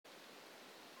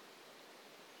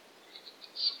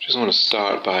just want to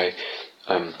start by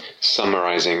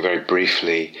summarizing very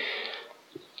briefly,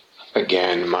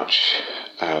 again,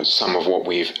 some of what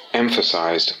we've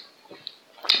emphasized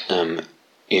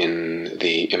in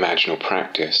the imaginal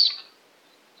practice,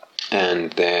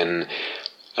 and then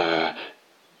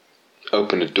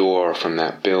open a door from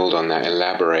that, build on that,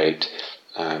 elaborate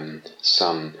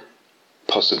some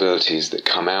possibilities that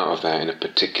come out of that in a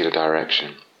particular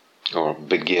direction, or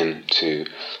begin to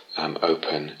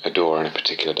open a door in a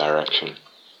particular direction.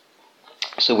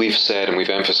 So we've said and we've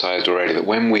emphasized already that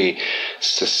when we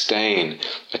sustain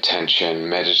attention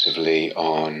meditatively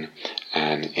on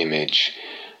an image,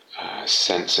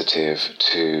 sensitive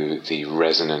to the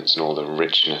resonance and all the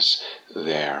richness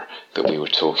there that we were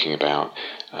talking about,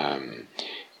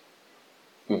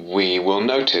 we will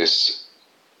notice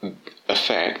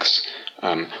effects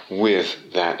with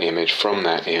that image, from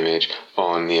that image,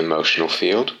 on the emotional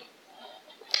field,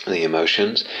 the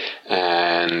emotions,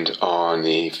 and on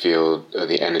the field,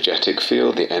 the energetic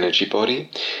field, the energy body,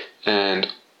 and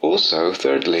also,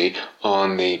 thirdly,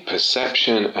 on the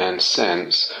perception and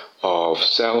sense of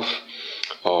self,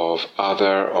 of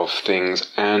other, of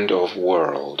things, and of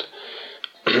world.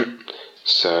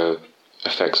 So,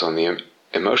 effects on the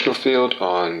emotional field,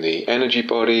 on the energy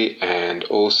body, and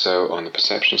also on the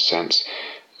perception, sense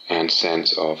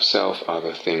of self,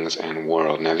 other things, and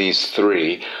world. Now, these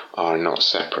three are not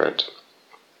separate,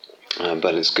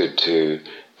 but it's good to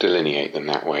delineate them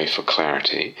that way for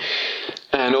clarity.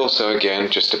 And also,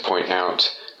 again, just to point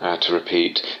out, to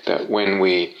repeat, that when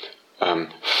we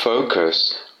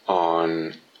focus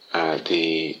on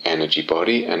the energy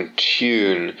body and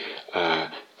tune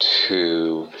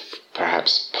to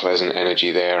perhaps pleasant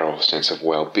energy there, or sense of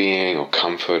well-being, or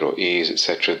comfort, or ease,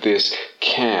 etc., this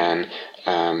can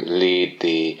lead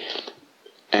the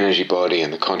energy body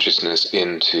and the consciousness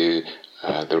into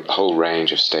the whole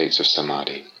range of states of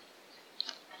samadhi,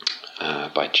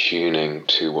 by tuning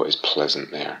to what is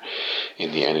pleasant there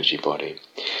in the energy body.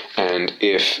 And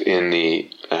if in the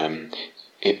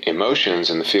emotions,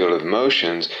 in the field of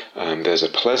emotions, there's a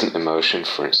pleasant emotion,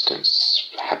 for instance,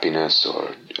 happiness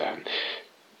or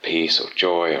peace or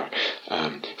joy, or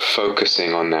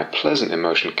focusing on that pleasant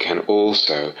emotion can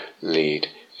also lead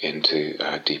into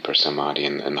deeper samadhi,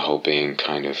 and the whole being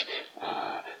kind of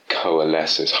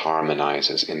coalesces,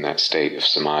 harmonizes in that state of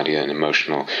samadhi, an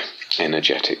emotional,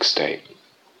 energetic state.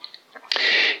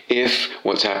 If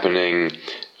what's happening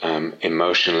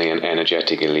emotionally and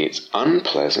energetically is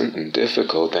unpleasant and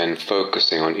difficult, then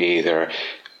focusing on either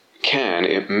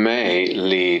it may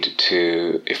lead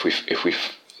to, if we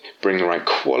bring the right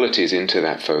qualities into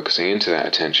that focusing, into that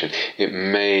attention, it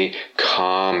may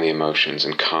calm the emotions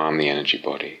and calm the energy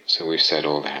body. So we've said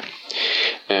all that.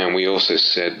 And we also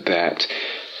said that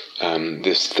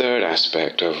this third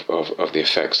aspect of the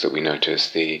effects that we notice,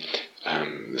 the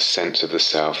sense of the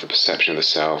self, the perception of the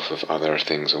self, of other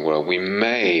things in the world, we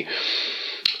may,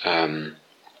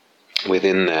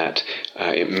 within that,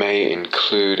 it may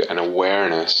include an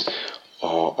awareness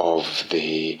of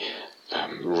the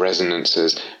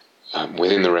resonances,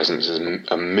 within the resonances,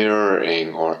 a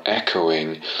mirroring or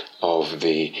echoing of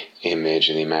the image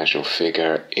and the imaginal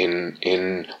figure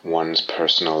in one's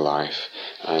personal life,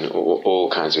 and all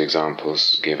kinds of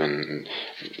examples given,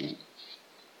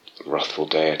 wrathful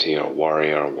deity or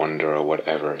warrior or wanderer or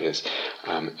whatever it is,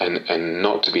 and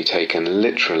not to be taken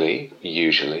literally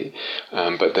usually,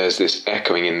 but there's this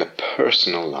echoing in the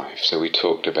personal life. So we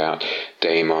talked about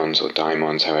daemons or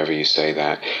daimons, however you say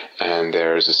that, and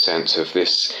there is a sense of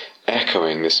this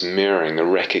echoing, this mirroring, the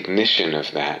recognition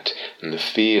of that and the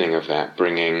feeling of that,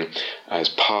 bringing as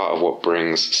part of what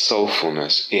brings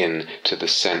soulfulness in to the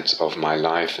sense of my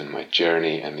life and my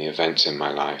journey and the events in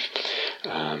my life.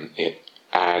 It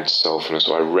adds soulfulness,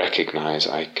 or I recognize,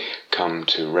 I come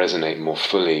to resonate more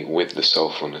fully with the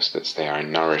soulfulness that's there. I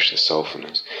nourish the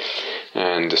soulfulness.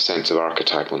 And the sense of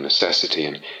archetypal necessity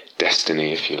and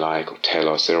destiny, if you like, or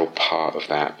telos, they're all part of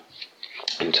that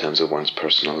in terms of one's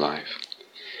personal life.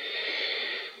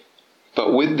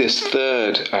 But with this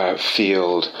third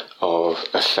field of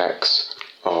effects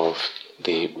of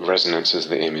the resonances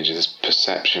of the image, this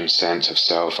perception, sense of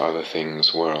self, other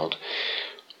things, world,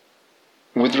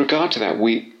 with regard to that,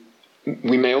 we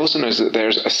may also notice that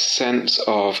there's a sense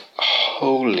of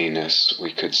holiness,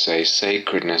 we could say,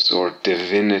 sacredness or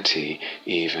divinity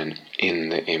even in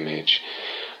the image.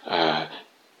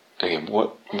 Again,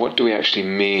 what do we actually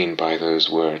mean by those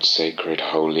words, sacred,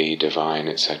 holy, divine,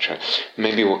 etc.?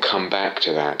 Maybe we'll come back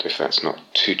to that, if that's not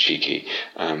too cheeky,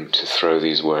 to throw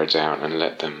these words out and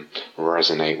let them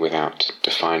resonate without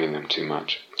defining them too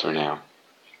much for now.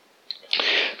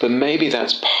 but maybe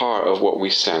that's part of what we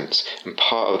sense and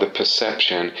part of the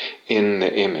perception in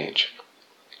the image.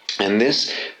 And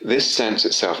this sense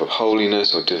itself of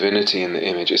holiness or divinity in the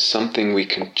image is something we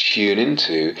can tune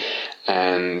into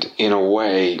and, in a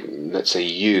way, let's say,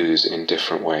 use in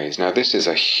different ways. Now, this is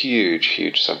a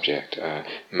huge subject,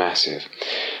 massive.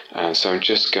 So I'm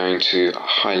just going to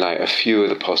highlight a few of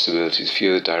the possibilities, a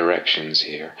few of the directions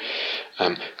here.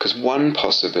 Because one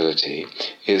possibility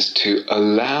is to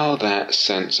allow that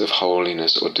sense of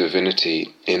holiness or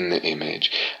divinity in the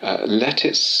image, let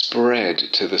it spread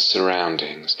to the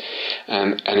surroundings,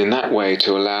 and in that way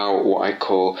to allow what I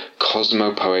call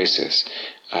cosmopoesis.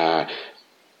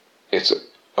 It's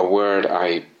a word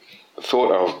I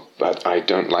thought of, but I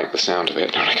don't like the sound of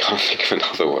it, and I can't think of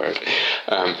another word.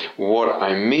 What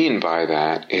I mean by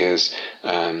that is...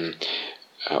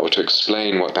 or to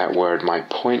explain what that word might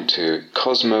point to,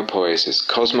 cosmopoesis.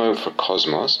 Cosmo for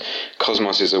cosmos.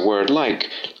 Cosmos is a word like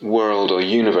world or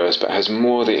universe, but has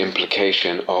more the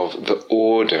implication of the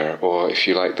order, or if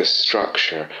you like, the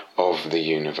structure of the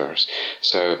universe.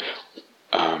 So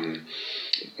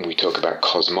we talk about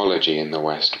cosmology in the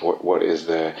West. What is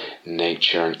the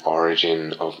nature and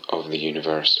origin of the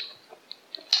universe,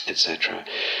 etc.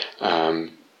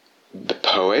 The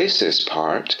poesis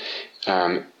part.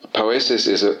 Poesis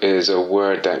is a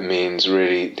word that means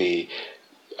really the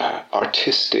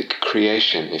artistic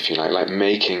creation, if you like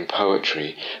making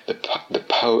poetry,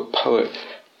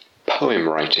 poem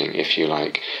writing, if you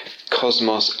like.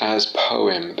 Cosmos as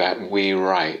poem that we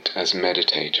write as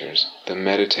meditators, the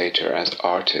meditator as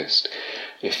artist,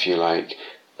 if you like,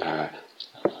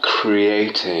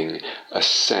 creating a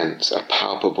sense, a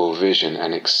palpable vision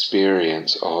and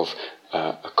experience of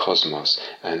a cosmos,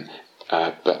 and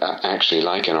but actually,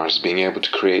 like an artist, being able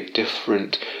to create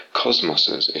different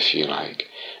cosmoses, if you like,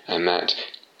 and that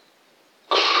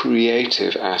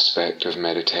creative aspect of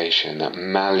meditation, that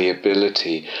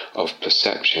malleability of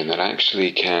perception that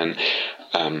actually can,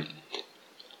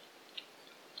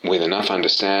 with enough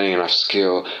understanding, enough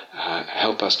skill,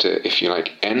 help us to, if you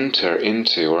like, enter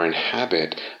into or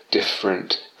inhabit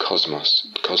different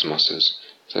cosmoses.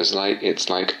 So it's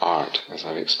like art, as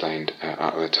I've explained at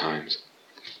other times.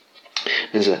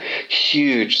 There's a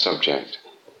huge subject,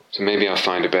 so maybe I'll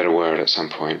find a better word at some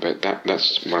point, but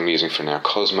that's what I'm using for now.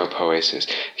 Cosmopoesis,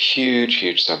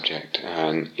 huge subject,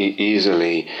 and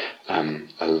easily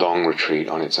a long retreat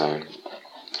on its own.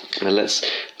 Now let's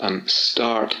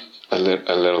start a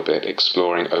little bit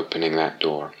exploring opening that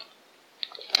door.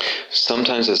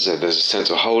 Sometimes, as I said, there's a sense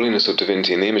of holiness or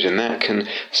divinity in the image, and that can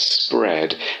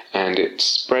spread, and it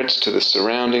spreads to the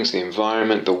surroundings, the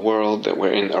environment, the world that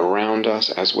we're in around us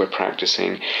as we're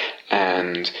practicing,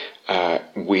 and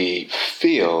we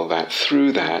feel that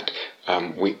through that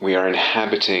we are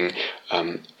inhabiting,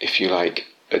 if you like,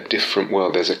 a different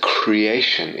world. There's a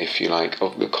creation, if you like,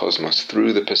 of the cosmos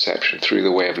through the perception, through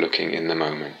the way of looking in the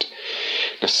moment.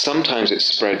 Now, sometimes it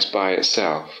spreads by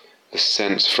itself. The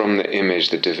sense from the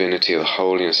image, the divinity, the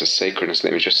holiness, the sacredness of the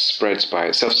image just spreads by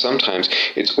itself. Sometimes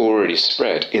it's already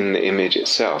spread in the image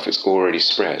itself. It's already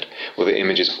spread, or the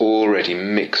image is already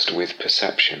mixed with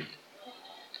perception.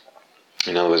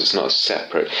 In other words, it's not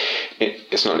separate.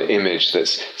 It's not an image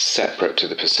that's separate to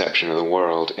the perception of the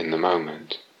world in the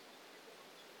moment.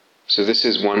 So this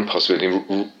is one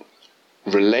possibility.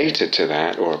 Related to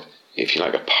that, or if you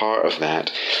like, a part of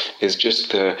that, is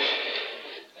just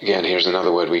again, here's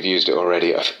another word, we've used it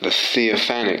already, the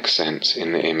theophanic sense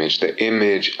in the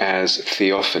image as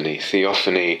theophany.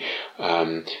 Theophany,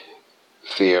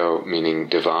 theo meaning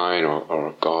divine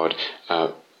or God.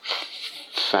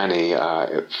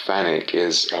 Phanic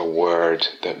is a word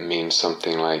that means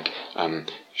something like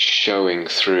showing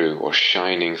through or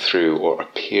shining through or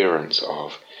appearance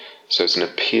of. So it's an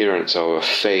appearance of a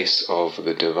face of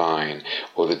the divine,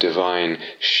 or the divine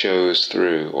shows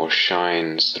through or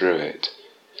shines through it.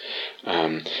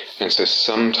 And so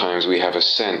sometimes we have a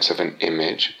sense of an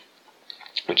image,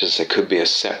 which, as I say, could be a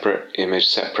separate image,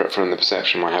 separate from the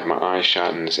perception. I have my eyes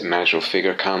shut and this imaginal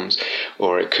figure comes,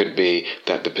 or it could be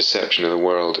that the perception of the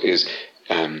world is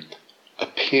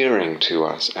appearing to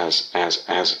us as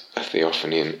a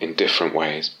theophany in different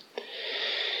ways.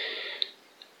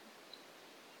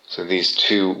 So these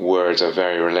two words are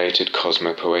very related,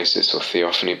 cosmopoesis or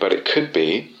theophany, but it could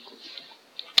be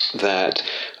that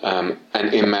an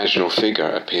imaginal figure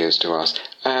appears to us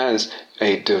as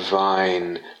a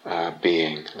divine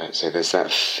being. Let's say there's that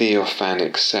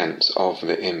theophanic sense of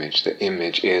the image. The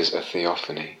image is a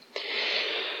theophany.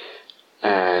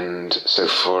 And so,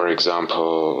 for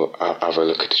example,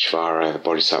 Avalokiteshvara, the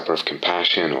Bodhisattva of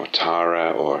compassion, or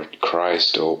Tara, or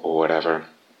Christ, or whatever.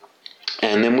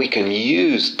 And then we can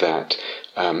use that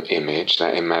image,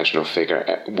 that imaginal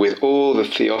figure, with all the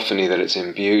theophany that it's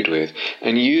imbued with,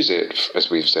 and use it, as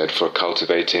we've said, for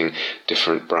cultivating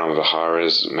different Brahma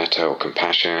Viharas, metta or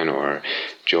compassion or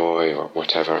joy or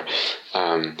whatever.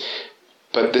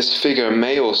 But this figure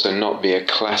may also not be a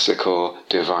classical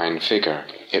divine figure.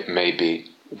 It may be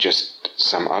just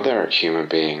some other human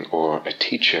being, or a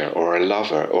teacher, or a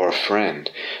lover, or a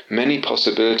friend. Many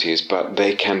possibilities, but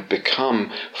they can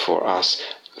become for us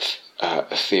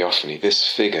a theophany,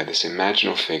 this figure, this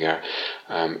imaginal figure,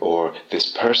 or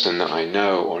this person that I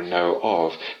know or know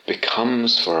of,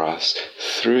 becomes for us,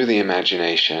 through the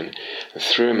imagination,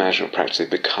 through imaginal practice, they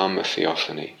become a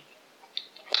theophany.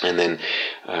 And then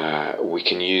we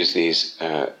can use these,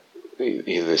 either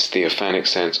this theophanic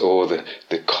sense or the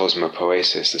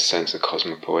cosmopoesis, the sense of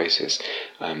cosmopoesis,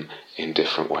 in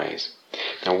different ways.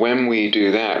 Now, when we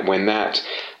do that, when that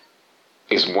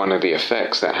is one of the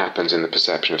effects that happens in the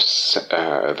perception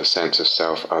of the sense of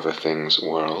self, other things,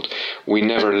 world, we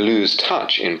never lose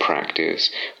touch in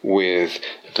practice with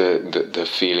the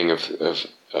feeling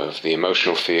of the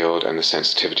emotional field and the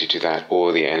sensitivity to that,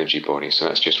 or the energy body. So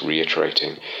that's just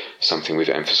reiterating something we've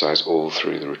emphasized all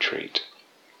through the retreat.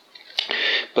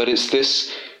 But it's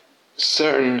this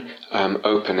certain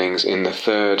openings in the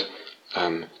third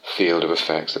field of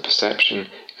effects, the perception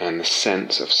and the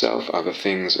sense of self, other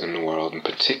things in the world, and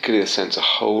particularly the sense of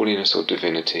holiness or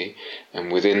divinity,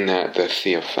 and within that the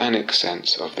theophanic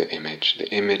sense of the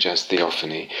image as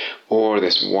theophany, or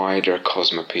this wider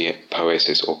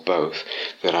cosmopoesis, or both,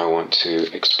 that I want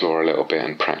to explore a little bit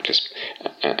and practice,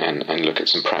 and look at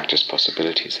some practice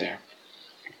possibilities there.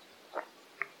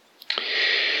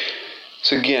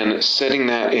 So again, setting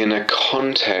that in a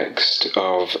context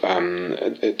of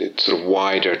a sort of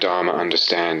wider Dharma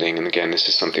understanding, and again, this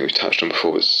is something we've touched on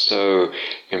before, but so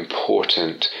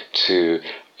important to,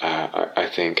 I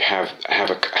think, have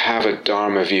a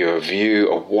Dharma view,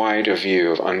 a wider view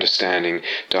of understanding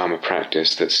Dharma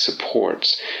practice that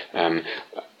supports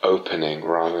opening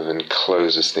rather than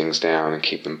closes things down and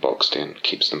keeps them boxed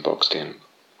in.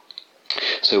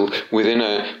 So within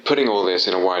putting all this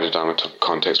in a wider Dharma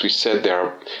context, we said there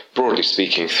are, broadly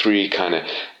speaking, three kind of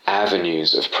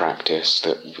avenues of practice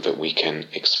that we can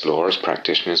explore as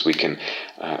practitioners. We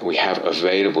have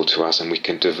available to us, and we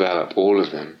can develop all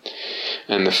of them.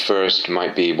 And the first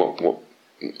might be what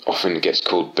often gets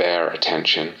called bare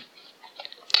attention,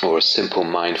 or simple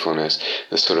mindfulness,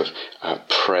 the sort of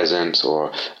presence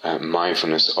or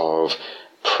mindfulness of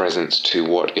presence to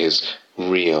what is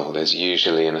real. There's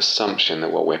usually an assumption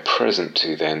that what we're present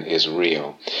to then is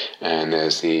real. And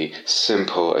there's the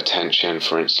simple attention,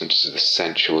 for instance, to the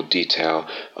sensual detail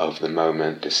of the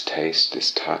moment, this taste,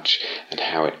 this touch, and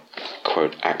how it,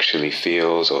 quote, actually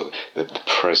feels, or the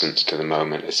presence to the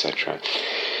moment, etc.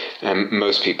 And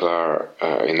most people are,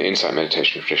 in the insight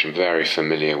meditation tradition, very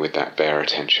familiar with that bare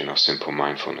attention or simple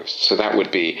mindfulness. So that would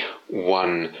be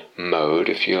one mode,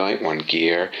 if you like, one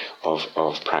gear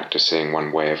of practicing,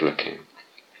 one way of looking.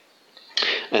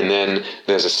 And then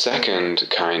there's a second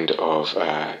kind of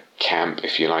camp,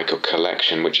 if you like, or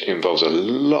collection, which involves a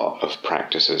lot of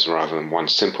practices rather than one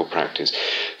simple practice,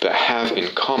 that have in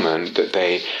common that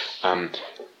they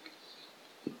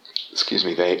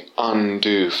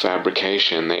undo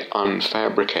fabrication, they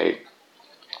unfabricate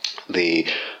the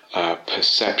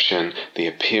perception, the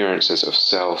appearances of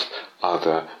self,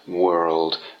 other,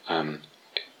 world,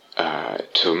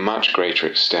 to a much greater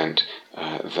extent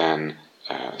than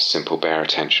simple bare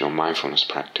attention or mindfulness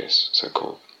practice,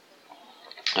 so-called.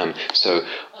 So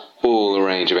all the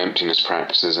range of emptiness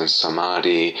practices and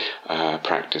samadhi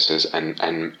practices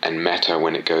and metta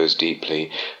when it goes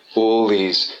deeply, all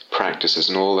these practices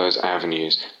and all those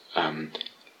avenues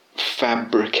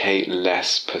fabricate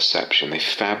less perception. They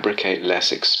fabricate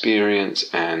less experience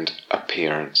and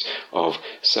appearance of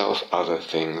self, other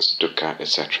things, dukkha,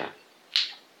 etc.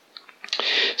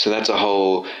 So that's a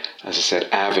whole, as I said,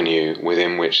 avenue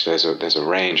within which there's a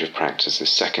range of practices. The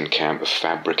second camp of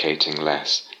fabricating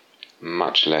less,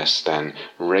 much less than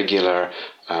regular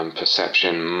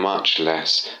perception, much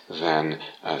less than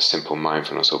simple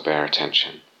mindfulness or bare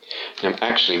attention. Now,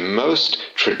 actually, most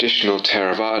traditional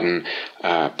Theravadan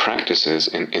practices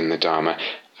in the Dharma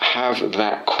have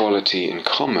that quality in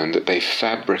common, that they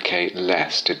fabricate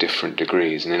less to different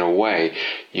degrees. And in a way,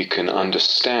 you can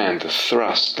understand the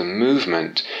thrust, the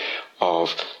movement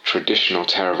of traditional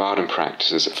Theravadan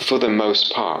practices. For the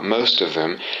most part, most of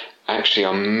them actually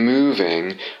are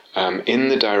moving in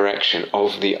the direction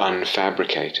of the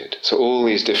unfabricated. So all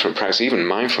these different practices, even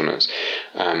mindfulness,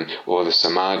 or the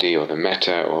samadhi, or the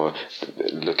metta, or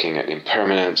looking at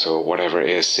impermanence, or whatever it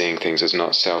is, seeing things as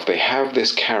not self, they have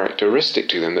this characteristic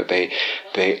to them that they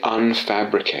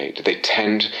unfabricate. They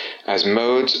tend, as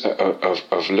modes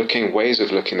of looking, ways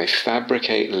of looking, they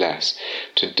fabricate less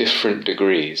to different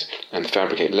degrees, and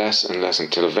fabricate less and less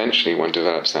until eventually one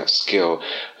develops that skill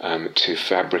to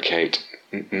fabricate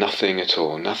nothing at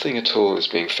all. Nothing at all is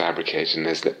being fabricated, and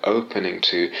there's the opening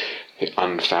to the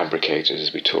unfabricated,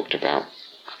 as we talked about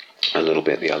a little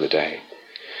bit the other day.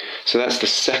 So that's the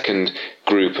second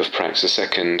group of practice. The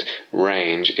second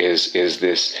range is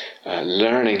this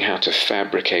learning how to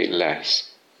fabricate less,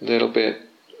 a little bit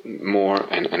more,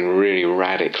 and really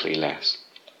radically less.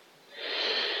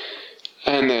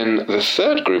 And then the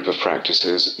third group of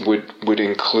practices would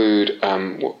include,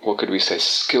 what could we say,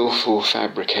 skillful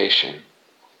fabrication.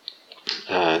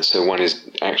 So one is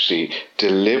actually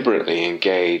deliberately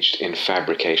engaged in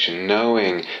fabrication,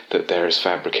 knowing that there is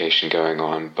fabrication going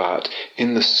on, but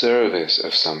in the service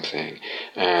of something,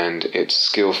 and it's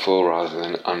skillful rather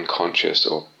than unconscious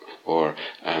or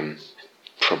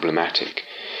problematic.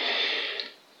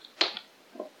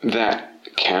 That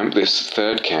camp, this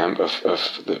third camp of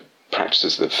the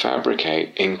practices that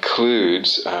fabricate,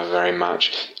 includes very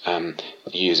much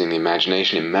using the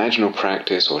imagination, imaginal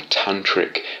practice, or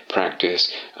tantric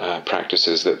practice,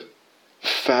 practices that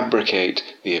fabricate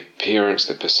the appearance,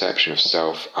 the perception of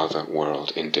self, other,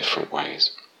 world in different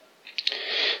ways.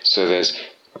 So there's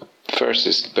first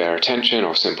is bare attention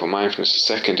or simple mindfulness. The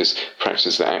second is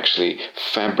practices that actually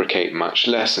fabricate much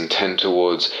less and tend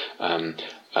towards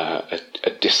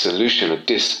a dissolution, a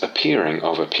disappearing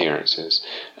of appearances,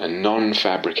 a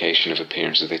non-fabrication of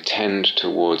appearances. They tend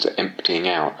towards emptying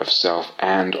out of self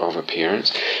and of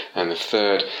appearance. And the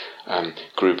third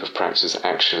group of practices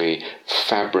actually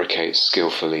fabricate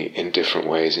skillfully in different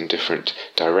ways, in different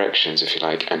directions, if you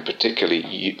like, and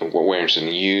particularly what we're interested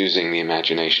in, using the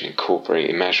imagination,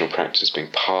 incorporating imaginal practice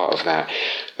being part of that,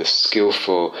 the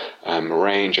skillful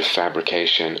range of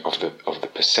fabrication of the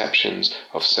perceptions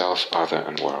of self, other,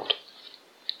 and world.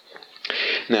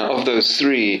 Now, of those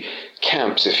three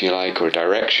camps, if you like, or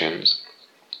directions,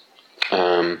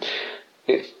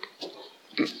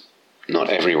 not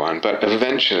everyone, but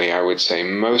eventually I would say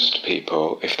most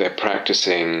people, if they're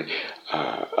practicing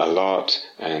a lot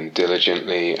and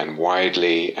diligently and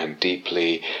widely and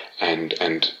deeply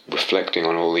and reflecting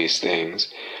on all these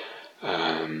things,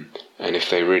 and if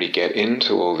they really get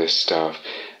into all this stuff,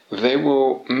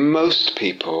 most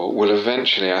people will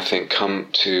eventually, I think, come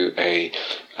to a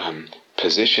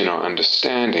position or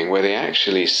understanding where they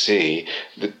actually see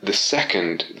the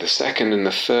second and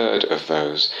the third of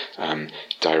those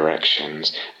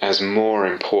directions as more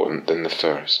important than the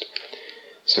first.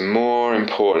 So more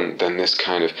important than this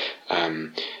kind of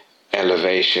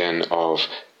elevation of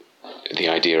the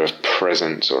idea of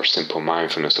presence or simple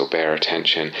mindfulness or bare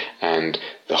attention and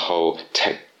the whole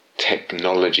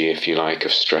technology, if you like,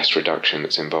 of stress reduction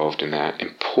that's involved in that,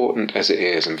 important as it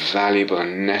is and valuable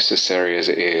and necessary as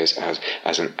it is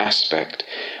as an aspect,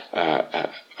 a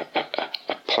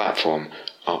platform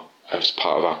as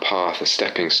part of our path, a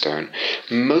stepping stone,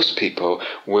 most people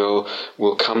will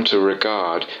come to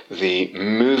regard the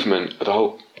movement, the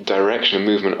whole direction and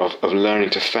movement of learning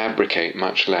to fabricate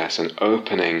much less and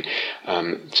opening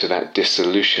to that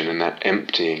dissolution and that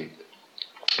emptying,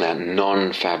 that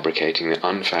non-fabricating, the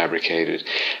unfabricated,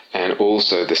 and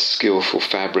also the skillful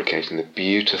fabricating, the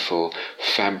beautiful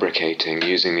fabricating,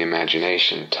 using the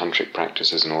imagination, tantric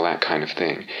practices and all that kind of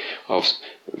thing, of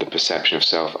the perception of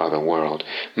self, other, world.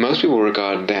 Most people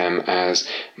regard them as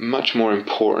much more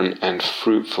important and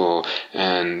fruitful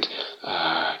and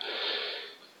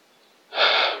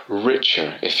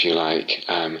richer, if you like,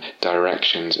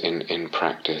 directions in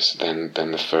practice than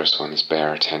the first one, is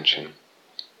bare attention,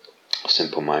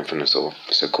 simple mindfulness, or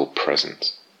so-called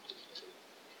presence.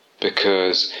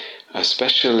 Because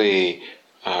especially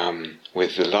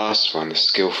with the last one, the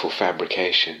skillful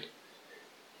fabrication,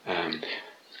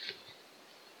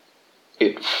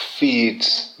 it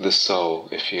feeds the soul,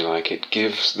 if you like. It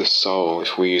gives the soul,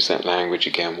 if we use that language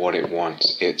again, what it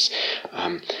wants. It's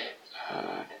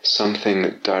something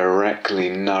that directly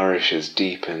nourishes,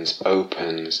 deepens,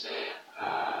 opens,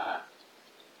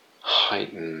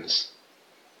 heightens,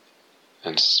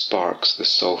 and sparks the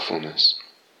soulfulness.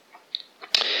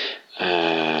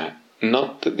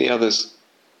 Not that the others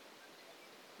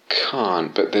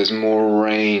can't, but there's more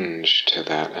range to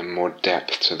that and more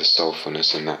depth to the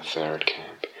soulfulness in that third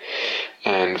camp.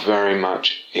 And very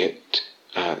much it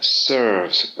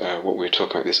serves what we were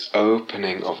talking about, this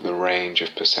opening of the range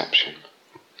of perception.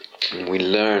 And we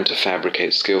learn to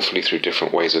fabricate skillfully through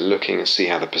different ways of looking and see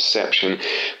how the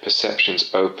perceptions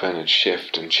open and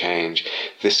shift and change.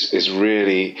 This is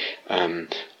really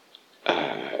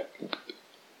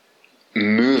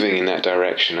moving in that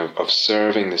direction of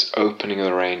serving this opening of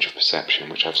the range of perception,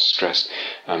 which I've stressed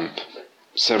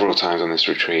several times on this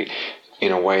retreat,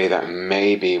 in a way that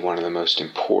may be one of the most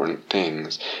important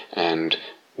things and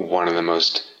one of the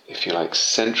most, if you like,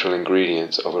 central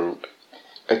ingredients of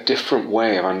a different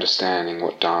way of understanding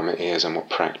what Dharma is and what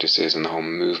practice is and the whole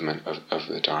movement of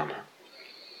the Dharma.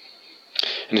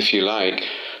 And if you like,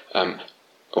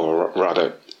 or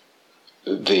rather,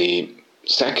 the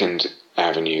second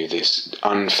avenue, this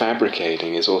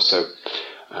unfabricating, is also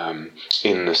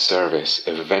in the service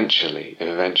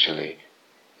eventually,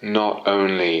 not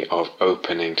only of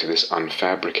opening to this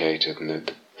unfabricated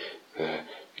and the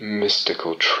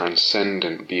mystical,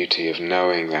 transcendent beauty of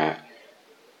knowing that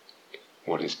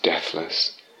what is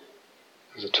deathless,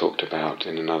 as I talked about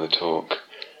in another talk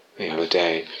the other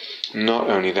day. Not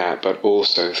only that, but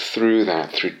also through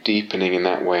deepening in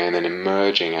that way and then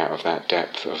emerging out of that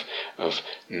depth of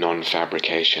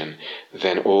non-fabrication,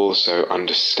 then also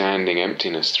understanding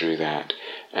emptiness through that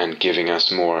and giving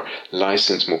us more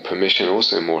license, more permission,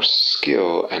 also more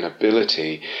skill and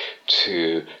ability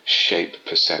to shape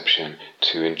perception,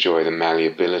 to enjoy the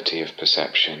malleability of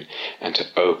perception, and to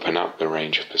open up the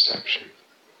range of perception.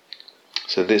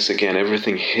 So this, again,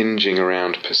 everything hinging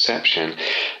around perception,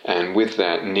 and with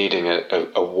that needing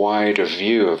a wider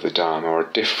view of the Dharma, or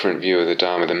a different view of the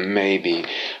Dharma than may be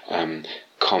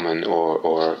common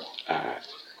or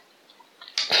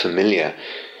familiar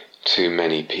to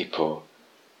many people,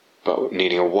 but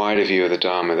needing a wider view of the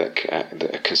Dharma,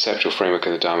 a conceptual framework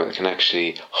of the Dharma that can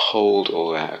actually hold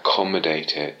all that,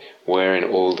 accommodate it, wherein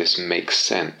all this makes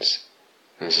sense.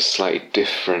 And there's a slightly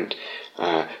different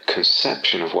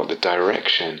conception of what the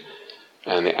direction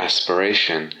and the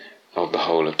aspiration of the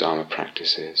whole of Dharma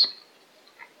practice is.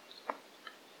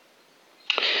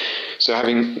 So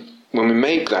when we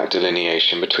make that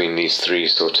delineation between these three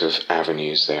sort of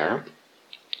avenues there,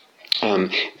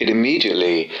 it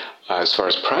immediately, as far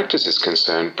as practice is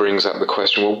concerned, brings up the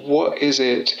question, well, what is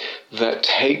it that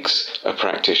takes a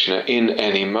practitioner in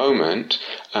any moment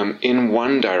in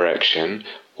one direction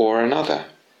or another?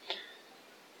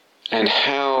 And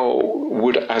how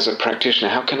would, as a practitioner,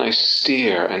 how can I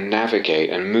steer and navigate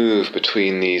and move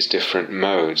between these different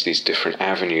modes, these different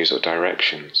avenues or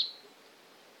directions?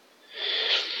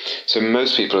 So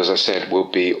most people, as I said,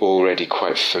 will be already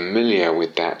quite familiar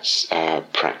with that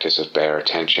practice of bare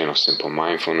attention or simple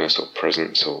mindfulness or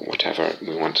presence or whatever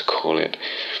we want to call it.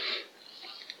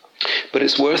 But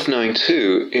it's worth knowing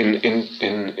too,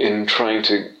 in trying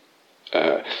to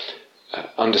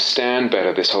understand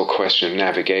better this whole question of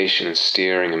navigation and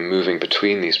steering and moving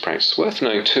between these practices, worth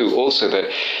knowing too also that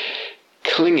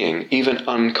clinging, even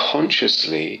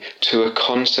unconsciously, to a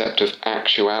concept of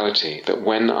actuality, that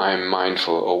when I'm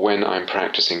mindful or when I'm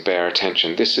practicing bare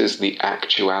attention, this is the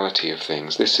actuality of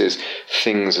things, this is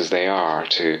things as they are,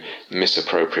 to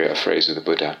misappropriate a phrase of the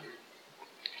Buddha.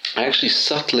 I actually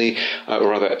subtly, or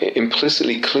rather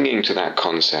implicitly clinging to that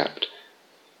concept,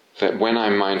 that when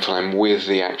I'm mindful, I'm with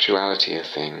the actuality of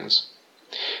things,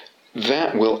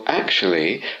 that will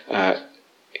actually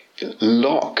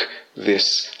lock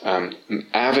this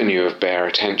avenue of bare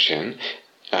attention,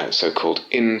 so-called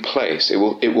in place. It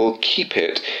will keep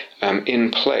it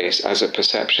in place as a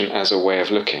perception, as a way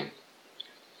of looking,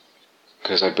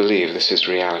 because I believe this is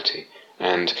reality.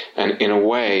 And in a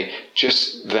way,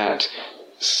 just that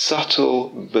subtle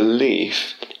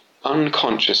belief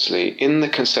unconsciously in the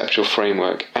conceptual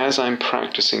framework as I'm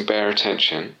practicing bare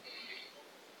attention,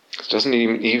 it doesn't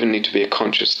even need to be a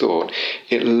conscious thought,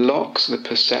 it locks the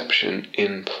perception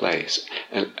in place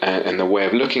and the way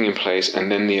of looking in place,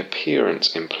 and then the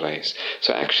appearance in place.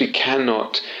 So it actually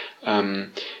cannot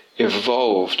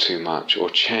evolve too much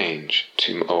or change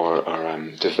or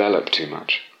develop too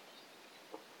much.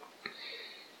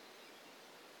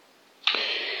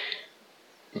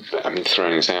 I'm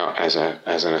throwing this out as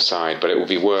an aside, but it will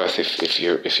be worth,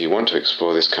 if you want to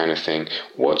explore this kind of thing,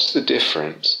 what's the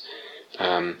difference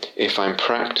if I'm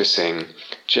practicing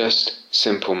just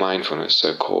simple mindfulness,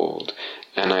 so-called,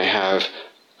 and I have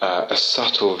a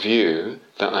subtle view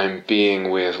that I'm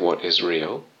being with what is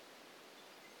real,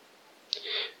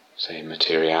 say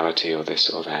materiality or this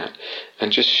or that,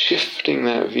 and just shifting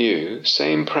that view,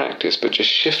 same practice, but just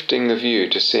shifting the view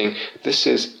to seeing this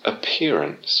is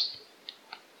appearance.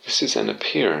 This is an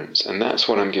appearance, and that's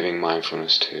what I'm giving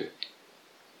mindfulness to.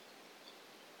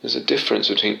 There's a difference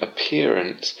between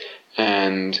appearance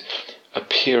and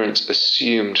appearance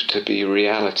assumed to be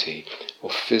reality. or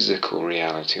physical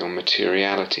reality or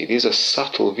materiality. These are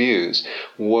subtle views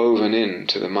woven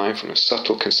into the mindfulness,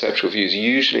 subtle conceptual views,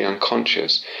 usually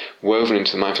unconscious, woven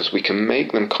into the mindfulness. We can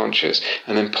make them conscious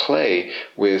and then play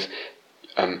with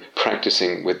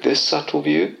practicing with this subtle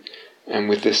view and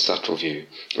with this subtle view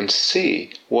and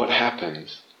see what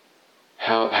happens,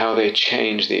 how they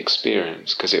change the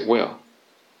experience, because it will.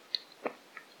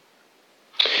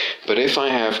 But if I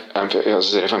have, as I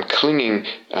said, if I'm clinging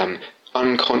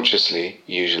unconsciously,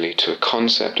 usually, to a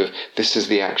concept of this is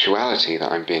the actuality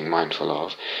that I'm being mindful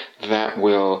of, that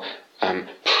will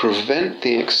prevent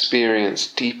the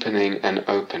experience deepening and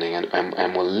opening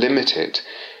and will limit it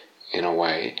in a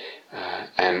way,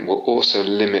 and will also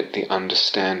limit the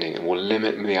understanding, and will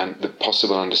limit the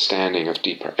possible understanding of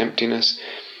deeper emptiness,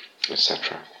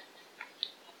 etc.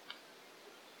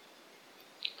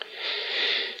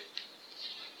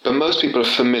 But most people are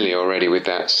familiar already with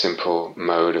that simple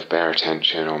mode of bare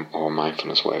attention or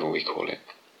mindfulness, whatever we call it.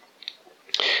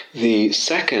 The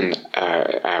second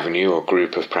avenue or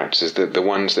group of practices, the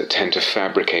ones that tend to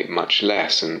fabricate much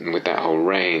less, and with that whole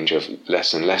range of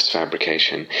less and less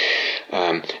fabrication,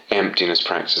 emptiness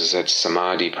practices,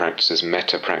 samadhi practices,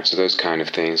 metta practices, those kind of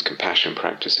things, compassion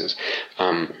practices.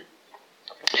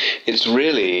 It's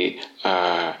really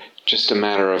just a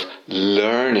matter of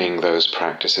learning those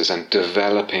practices and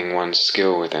developing one's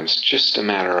skill with them. It's just a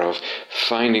matter of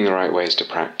finding the right ways to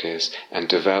practice and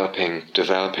developing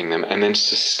them and then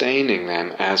sustaining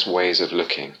them as ways of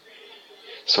looking.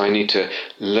 So I need to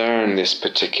learn this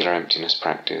particular emptiness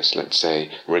practice, let's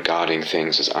say regarding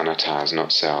things as anatta, as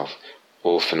not self,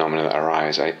 all phenomena that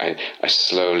arise. I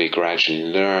slowly, gradually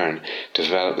learn,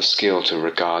 develop the skill to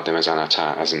regard them as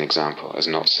anatta, as an example, as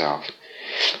not self.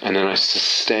 And then I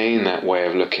sustain that way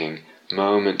of looking,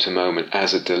 moment to moment,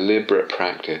 as a deliberate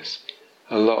practice.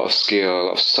 A lot of skill, a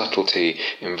lot of subtlety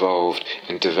involved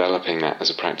in developing that as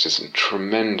a practice, and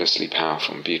tremendously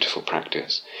powerful and beautiful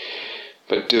practice.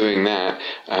 But doing that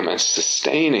and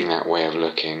sustaining that way of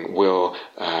looking will,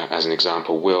 as an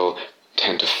example, will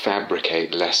tend to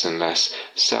fabricate less and less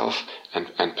self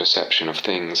and perception of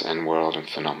things and world and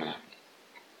phenomena.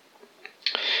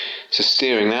 So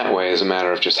steering that way is a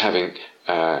matter of just having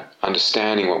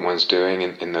understanding what one's doing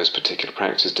in those particular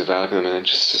practices, developing them, and then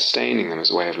just sustaining them as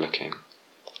a way of looking.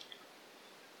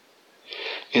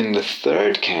 In the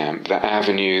third camp, the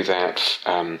avenue that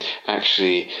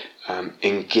actually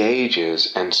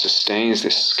engages and sustains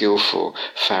this skillful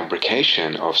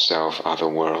fabrication of self-other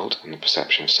world and the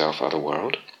perception of self-other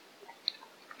world,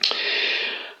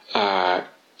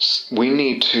 we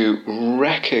need to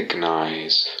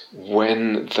recognize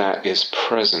when that is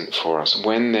present for us,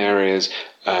 when there is,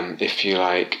 if you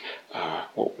like,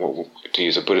 to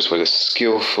use a Buddhist word, a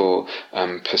skillful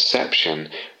perception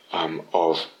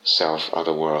of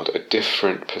self-other world, a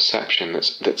different perception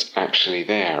that's actually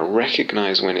there.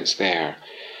 Recognize when it's there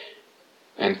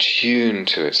and tune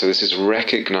to it. So this is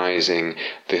recognizing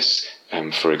this,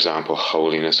 for example,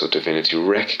 holiness or divinity,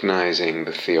 recognizing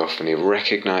the Theophany,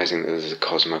 recognizing that there's a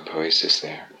Cosmopoesis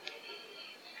there.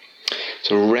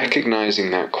 So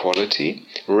recognizing that quality,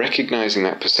 recognizing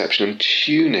that perception and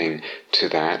tuning to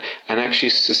that, and actually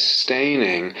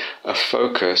sustaining a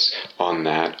focus on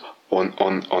that,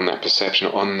 on that perception,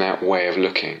 on that way of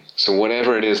looking. So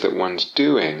whatever it is that one's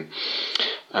doing,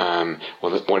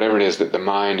 whatever it is that the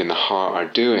mind and the heart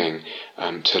are doing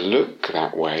to look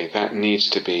that way, that needs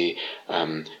to be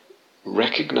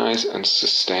recognized and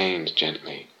sustained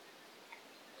gently.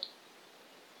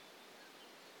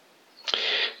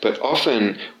 But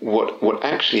often what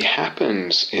actually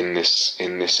happens in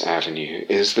this avenue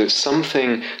is that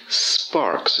something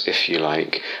sparks, if you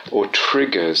like, or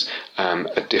triggers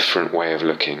a different way of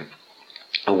looking.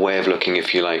 A way of looking,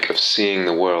 if you like, of seeing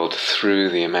the world through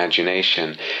the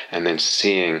imagination, and then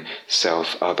seeing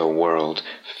self-other world,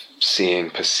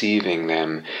 perceiving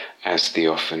them as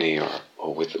theophany,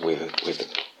 or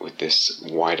with this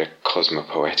wider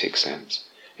cosmopoetic sense,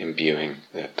 imbuing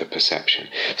the perception.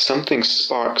 Something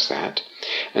sparks that,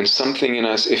 and something in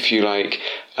us, if you like,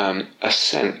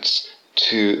 assents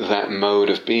to that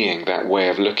mode of being, that way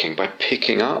of looking, by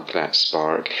picking up that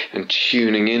spark and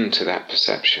tuning into that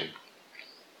perception.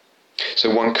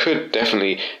 So one could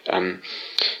definitely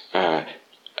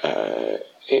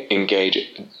engage,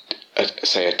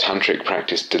 say, a tantric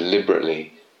practice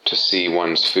deliberately to see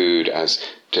one's food as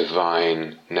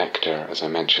divine nectar, as I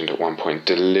mentioned at one point,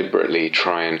 deliberately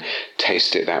try and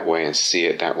taste it that way and see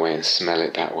it that way and smell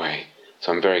it that way.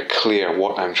 So I'm very clear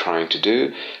what I'm trying to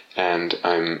do, and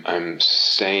I'm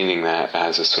sustaining that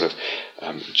as a sort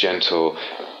of gentle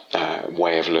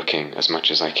way of looking as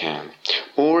much as I can.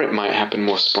 Or it might happen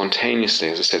more spontaneously.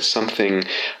 As I said,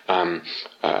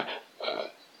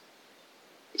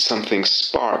 something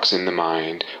sparks in the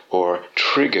mind or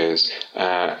triggers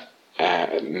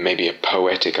maybe a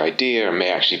poetic idea, or may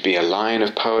actually be a line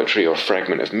of poetry or a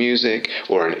fragment of music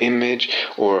or an image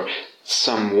or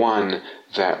someone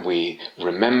that we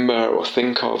remember or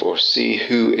think of or see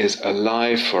who is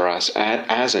alive for us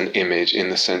as an image, in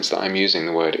the sense that I'm using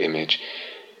the word image.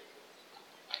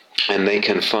 And they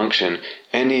can function,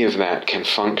 any of that can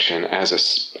function as a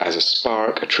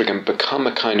spark, a trigger, and become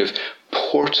a kind of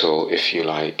portal, if you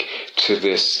like, to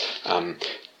this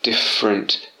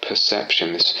different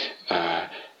perception, this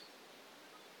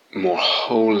more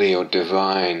holy or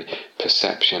divine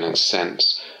perception and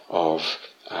sense of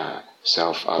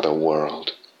self, other,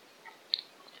 world.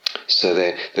 So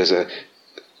there's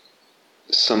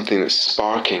something that's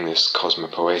sparking this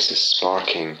cosmopoesis,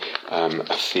 sparking a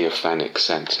theophanic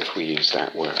sense, if we use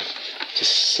that word. There's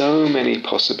so many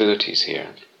possibilities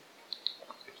here.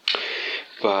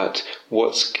 But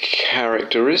what's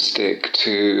characteristic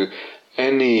to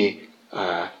any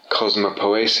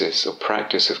cosmopoesis or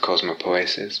practice of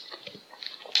cosmopoesis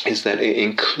is that it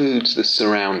includes the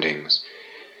surroundings.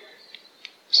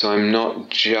 So I'm not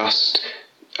just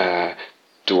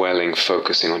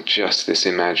focusing on just this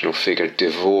imaginal figure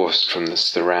divorced from the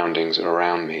surroundings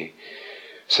around me.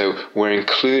 So we're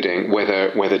including,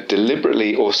 whether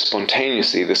deliberately or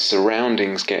spontaneously, the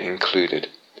surroundings get included.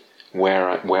 Where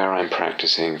I'm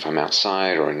practicing, if I'm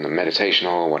outside or in the meditation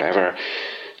hall or whatever,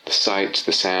 the sights,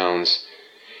 the sounds,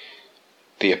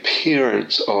 the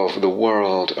appearance of the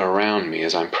world around me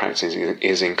as I'm practicing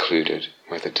is included,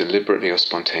 whether deliberately or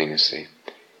spontaneously.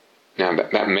 Now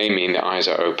that may mean the eyes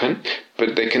are open,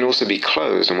 but they can also be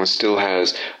closed, and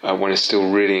one is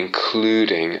still really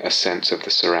including a sense of the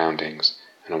surroundings,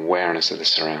 an awareness of the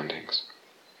surroundings.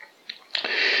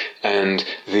 And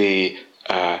the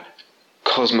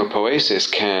cosmopoesis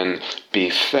can be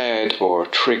fed or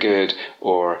triggered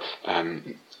or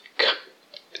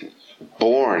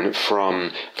born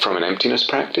from an emptiness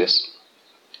practice,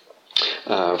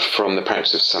 from the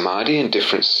practice of samadhi, and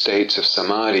different states of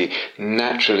samadhi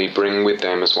naturally bring with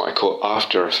them, as what I call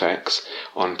after effects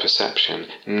on perception,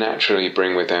 naturally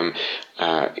bring with them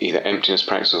either emptiness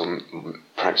practice or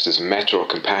practices of metta or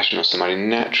compassion or samadhi,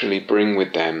 naturally bring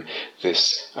with them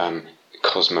this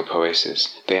cosmopoesis.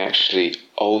 They actually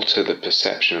alter the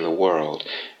perception of the world,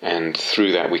 and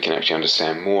through that we can actually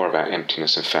understand more about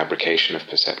emptiness and fabrication of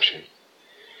perception.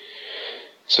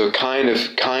 So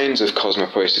kinds of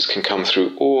cosmopoesis can come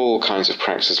through all kinds of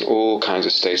practices, all kinds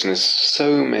of states, and there's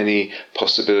so many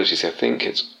possibilities. I think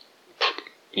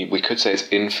we could say it's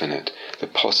infinite. The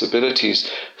possibilities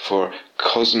for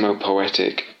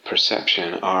cosmopoetic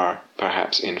perception are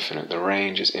perhaps infinite. The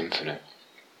range is infinite.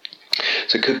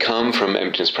 So it could come from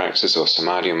emptiness practices or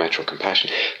samadhi or metta or compassion.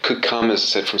 It could come, as I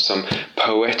said, from some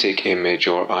poetic image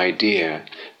or idea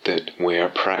that we're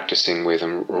practicing with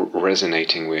and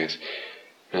resonating with.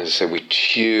 And as I said,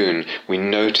 we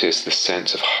notice the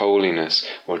sense of holiness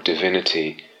or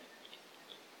divinity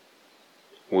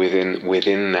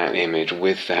within that image,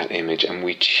 with that image, and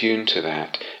we tune to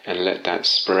that and let that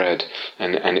spread,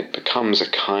 and it becomes a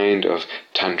kind of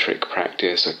tantric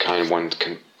practice, a kind one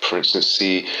can, for instance,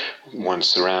 see one's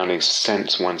surroundings,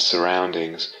 sense one's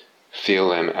surroundings, feel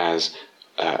them as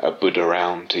a Buddha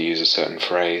realm, to use a certain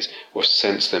phrase, or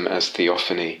sense them as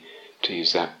Theophany, to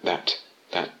use that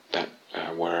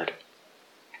word.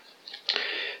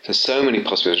 There's so many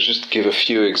possibilities. I'll just give a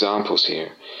few examples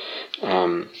here.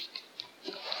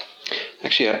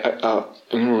 Actually, I'm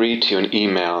going to read to you an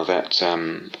email that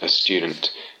a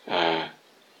student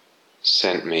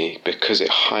sent me, because it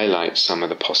highlights some of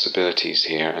the possibilities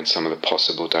here and some of the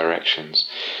possible directions.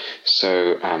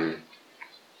 So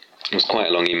it was quite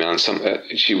a long email, and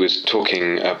she was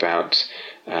talking about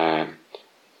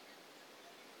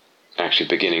actually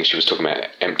beginning, she was talking about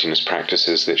emptiness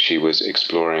practices that she was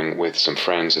exploring with some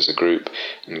friends as a group,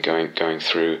 and going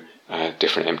through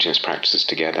different emptiness practices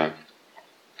together,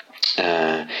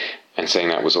 and saying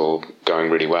that was all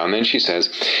going really well. And then she says,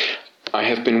 I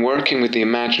have been working with the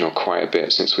imaginal quite a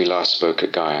bit since we last spoke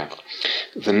at Gaia.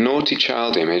 The naughty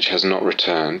child image has not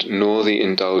returned, nor the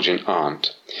indulgent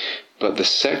aunt. But the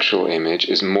sexual image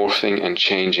is morphing and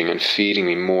changing and feeding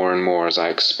me more and more as I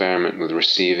experiment with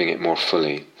receiving it more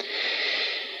fully.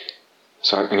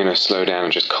 So I'm going to slow down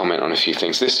and just comment on a few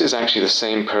things. This is actually the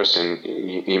same person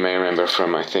you may remember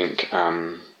from, I think,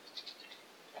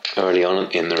 early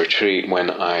on in the retreat, when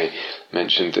I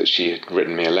mentioned that she had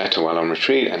written me a letter while on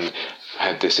retreat, and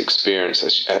had this experience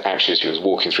as she was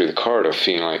walking through the corridor,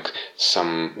 feeling like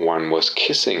someone was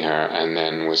kissing her, and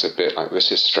then was a bit like,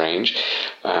 this is strange,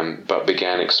 but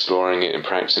began exploring it in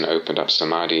practice and opened up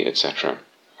samadhi, etc.,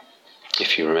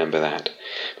 if you remember that.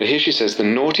 But here she says, the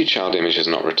naughty child image has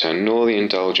not returned, nor the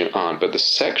indulgent aunt, but the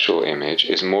sexual image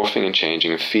is morphing and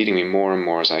changing and feeding me more and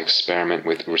more as I experiment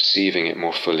with receiving it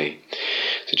more fully.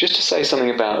 So just to say something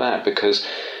about that, because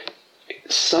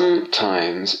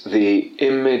sometimes the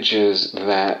images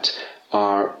that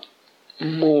are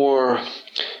more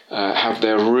have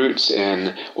their roots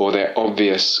in, or their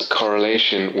obvious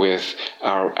correlation with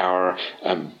our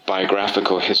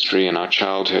biographical history and our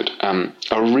childhood,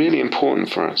 are really important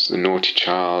for us, the naughty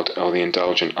child or the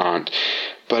indulgent aunt.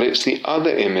 But it's the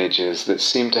other images that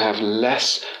seem to have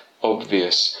less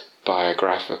obvious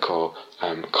biographical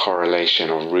correlation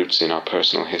or roots in our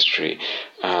personal history,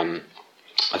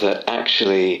 that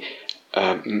actually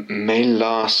may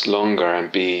last longer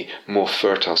and be more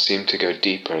fertile, seem to go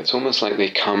deeper. It's almost like they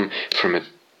come from a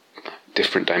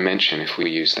different dimension, if we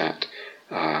use that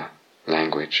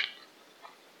language.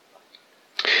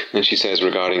 Then she says,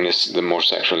 regarding this, the more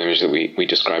sexual image that we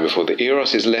described before, the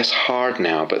eros is less hard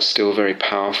now, but still very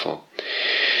powerful.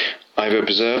 I've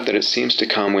observed that it seems to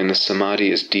come when the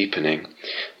samadhi is deepening.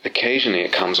 Occasionally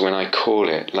it comes when I call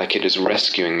it, like it is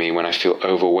rescuing me when I feel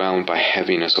overwhelmed by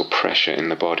heaviness or pressure in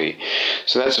the body.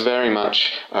 So that's very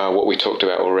much what we talked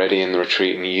about already in the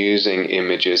retreat, and using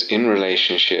images in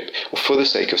relationship or for the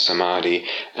sake of samadhi,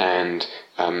 and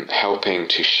helping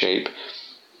to shape,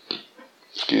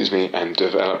 and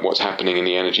develop what's happening in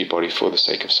the energy body for the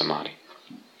sake of samadhi.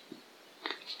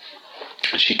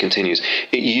 She continues,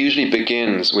 it usually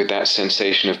begins with that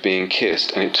sensation of being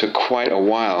kissed, and it took quite a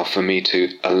while for me to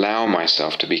allow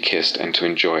myself to be kissed and to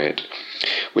enjoy it,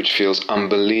 which feels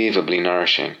unbelievably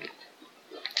nourishing.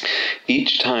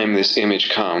 Each time this image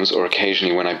comes, or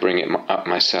occasionally when I bring it up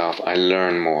myself, I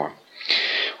learn more.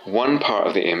 One part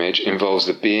of the image involves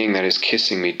the being that is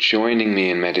kissing me joining me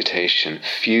in meditation,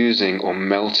 fusing or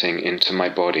melting into my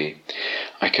body.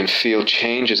 I can feel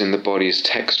changes in the body's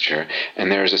texture,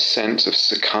 and there is a sense of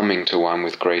succumbing to one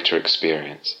with greater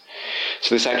experience.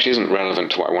 So this actually isn't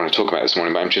relevant to what I want to talk about this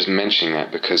morning, but I'm just mentioning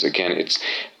that because, again,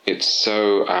 it's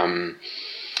so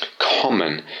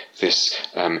common, this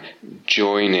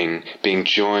being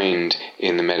joined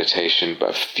in the meditation,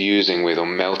 but fusing with or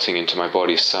melting into my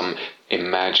body some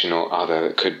imaginal other.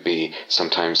 That could be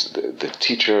sometimes the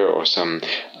teacher or some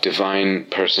divine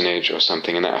personage or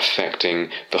something, and that affecting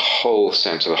the whole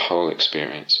sense of the whole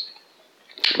experience.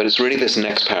 But it's really this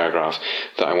next paragraph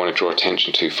that I want to draw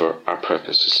attention to for our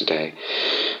purposes today.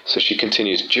 So she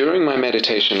continues, during my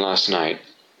meditation last night,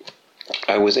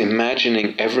 I was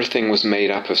imagining everything was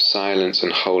made up of silence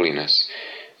and holiness.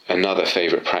 Another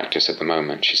favorite practice at the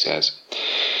moment, she says.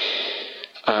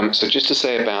 So just to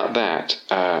say about that,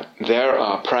 there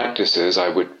are practices, I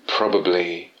would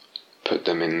probably put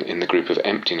them in the group of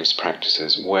emptiness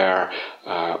practices, where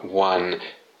one,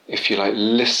 if you like,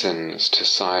 listens to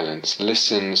silence,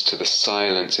 listens to the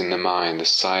silence in the mind, the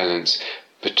silence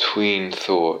between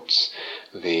thoughts,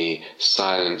 the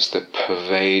silence that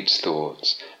pervades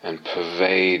thoughts and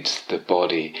pervades the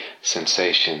body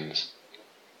sensations,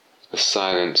 the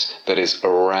silence that is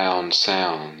around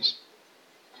sounds.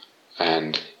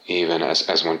 And even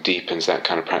as one deepens that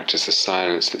kind of practice, the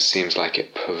silence that seems like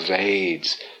it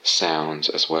pervades sounds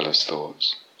as well as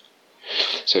thoughts.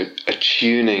 So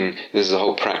attuning, this is the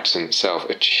whole practice in itself,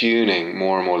 attuning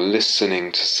more and more,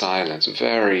 listening to silence,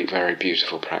 very, very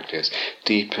beautiful practice,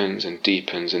 deepens and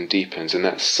deepens and deepens, and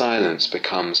that silence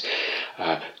becomes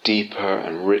deeper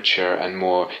and richer and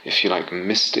more, if you like,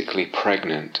 mystically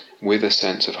pregnant with a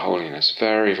sense of holiness.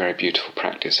 Very, very beautiful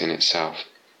practice in itself.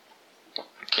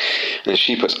 And as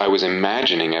she puts, I was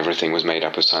imagining everything was made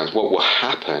up of silence. What will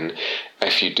happen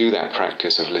if you do that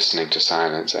practice of listening to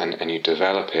silence and you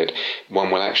develop it,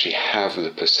 one will actually have the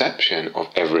perception of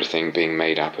everything being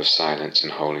made up of silence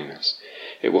and holiness.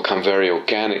 It will come very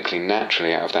organically,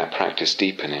 naturally out of that practice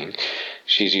deepening.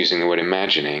 She's using the word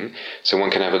imagining, so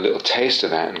one can have a little taste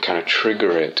of that and kind of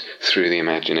trigger it through the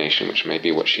imagination, which may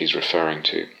be what she's referring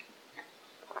to.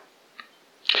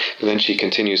 But then she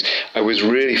continues, I was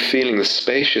really feeling the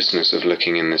spaciousness of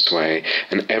looking in this way,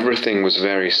 and everything was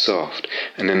very soft.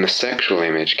 And then the sexual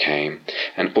image came,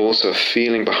 and also a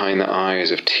feeling behind the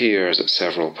eyes of tears at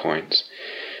several points.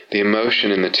 The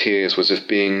emotion in the tears was of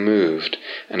being moved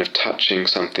and of touching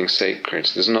something sacred.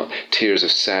 So there's not tears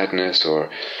of sadness or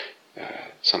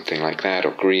something like that,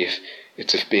 or grief.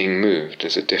 It's of being moved.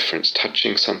 There's a difference,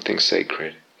 touching something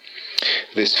sacred.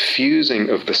 This fusing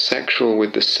of the sexual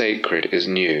with the sacred is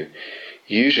new.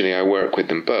 Usually I work with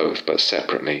them both, but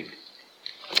separately.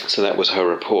 So that was her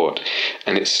report.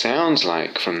 And it sounds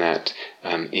like from that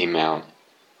email,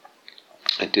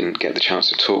 I didn't get the chance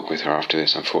to talk with her after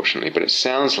this, unfortunately, but it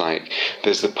sounds like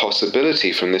there's the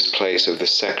possibility from this place of the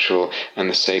sexual and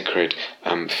the sacred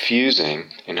fusing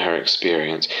in her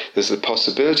experience. There's the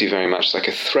possibility very much like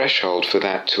a threshold for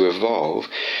that to evolve,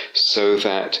 so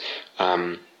that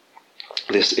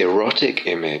this erotic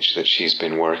image that she's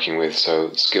been working with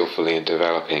so skillfully and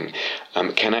developing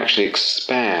can actually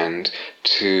expand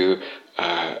to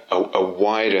a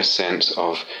wider sense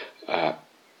of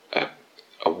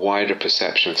a wider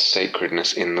perception of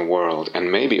sacredness in the world,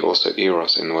 and maybe also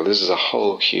eros in the world. This is a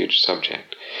whole huge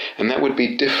subject. And that would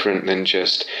be different than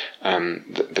just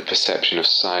the perception of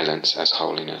silence as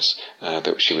holiness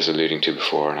that she was alluding to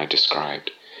before and I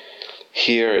described.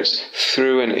 Here it's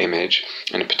through an image,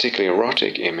 and a particularly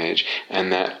erotic image,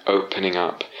 and that opening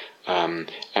up,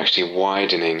 actually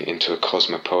widening into a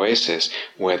cosmopoesis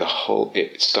where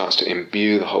it starts to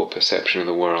imbue the whole perception of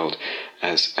the world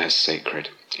as sacred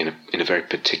in a very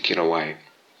particular way.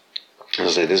 As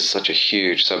I say, this is such a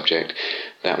huge subject,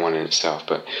 that one in itself,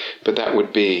 but that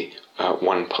would be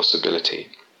one possibility.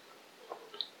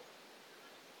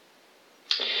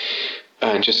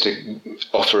 And just to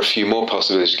offer a few more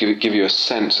possibilities, give you a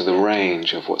sense of the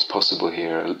range of what's possible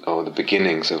here, or the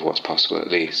beginnings of what's possible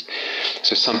at least.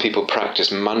 So some people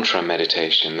practice mantra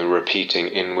meditation, the repeating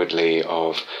inwardly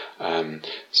of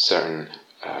certain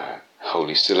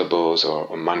holy syllables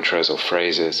or mantras or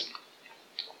phrases.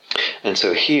 And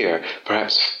so here,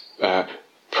 perhaps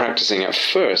practicing at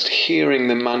first, hearing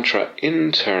the mantra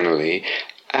internally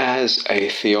as a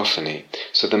theophany.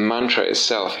 So the mantra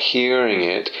itself, hearing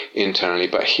it internally,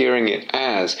 but hearing it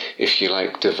as, if you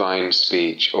like, divine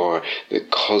speech or the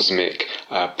cosmic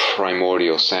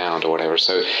primordial sound or whatever.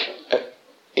 So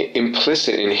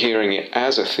implicit in hearing it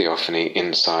as a theophany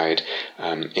inside,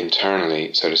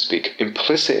 internally, so to speak,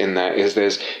 implicit in that is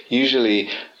there's usually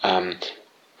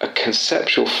a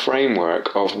conceptual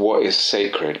framework of what is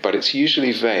sacred, but it's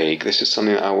usually vague. This is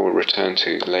something that I will return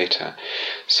to later.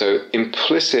 So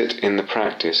implicit in the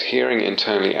practice, hearing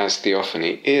internally as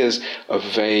theophany, is a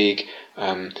vague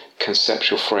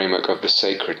conceptual framework of the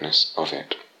sacredness of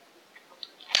it.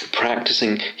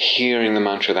 Practicing hearing the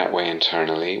mantra that way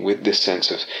internally with this sense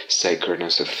of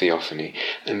sacredness, of theophany,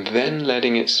 and then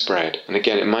letting it spread. And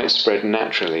again, it might spread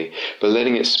naturally, but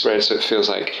letting it spread so it feels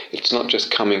like it's not just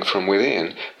coming from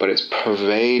within, but it's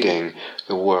pervading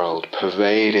the world,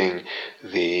 pervading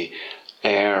the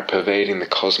air, pervading the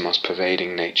cosmos,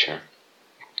 pervading nature.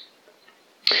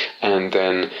 And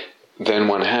then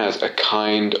one has a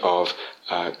kind of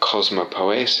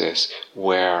cosmopoesis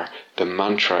where the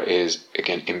mantra is,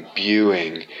 again,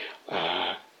 imbuing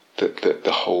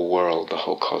the whole world, the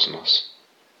whole cosmos.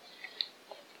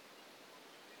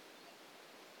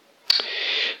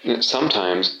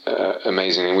 Sometimes,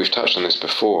 amazingly, we've touched on this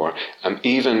before,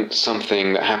 even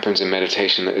something that happens in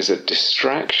meditation that is a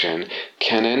distraction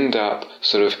can end up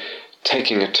sort of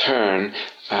taking a turn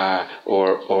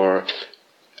or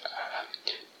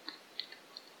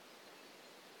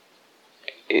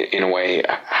in a way,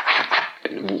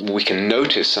 we can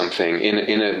notice something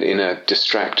in a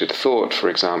distracted thought, for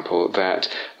example, that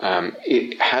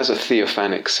it has a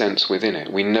theophanic sense within it.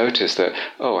 We notice that,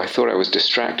 oh, I thought I was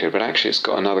distracted, but actually it's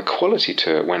got another quality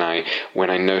to it when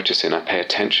I notice it and I pay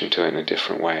attention to it in a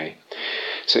different way.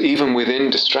 So even within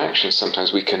distractions,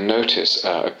 sometimes we can notice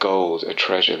a gold, a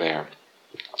treasure there.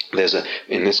 There's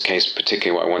in this case,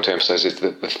 particularly what I want to emphasize is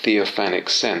the theophanic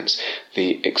sense,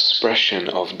 the expression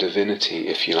of divinity,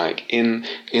 if you like, in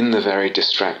the very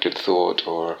distracted thought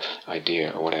or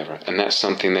idea or whatever. And that's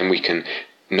something then we can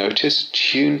notice,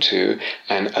 tune to,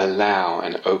 and allow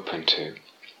and open to.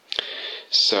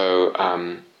 So,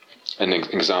 an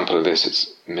example of this,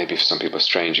 it's maybe for some people a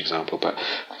strange example, but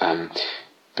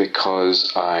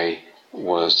because I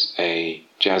was a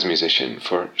jazz musician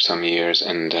for some years,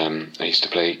 and I used to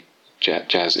play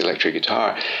jazz electric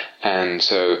guitar, and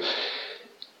so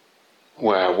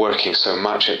we're working so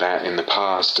much at that in the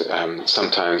past,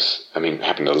 sometimes, it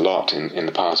happened a lot in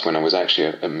the past when I was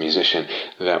actually a musician,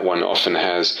 that one often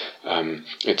has,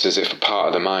 it's as if a part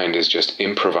of the mind is just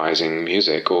improvising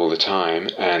music all the time,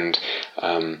 and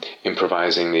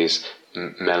improvising these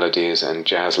melodies and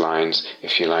jazz lines,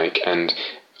 if you like, and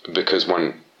because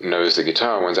one knows the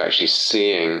guitar, one's actually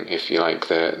seeing, if you like,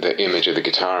 the image of the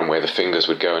guitar and where the fingers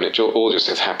would go, and it all just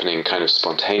is happening kind of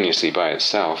spontaneously by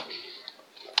itself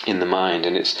in the mind.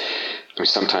 And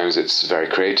sometimes it's very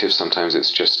creative, sometimes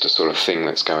it's just a sort of thing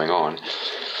that's going on.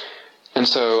 And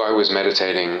so I was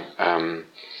meditating,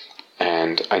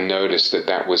 and I noticed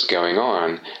that was going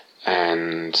on,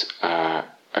 and I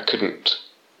couldn't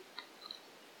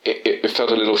it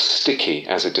felt a little sticky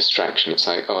as a distraction. It's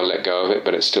like, oh, let go of it,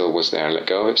 but it still was there. Let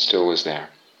go of it, still was there.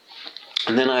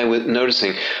 And then I was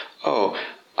noticing, oh,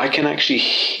 I can actually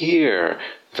hear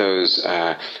those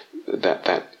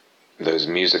those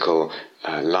musical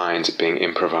lines being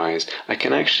improvised. I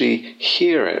can actually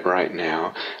hear it right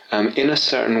now in a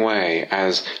certain way,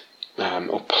 as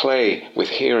or play with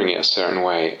hearing it a certain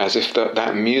way, as if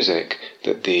that music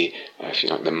that the if you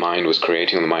like the mind was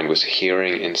creating, or the mind was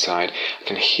hearing inside, I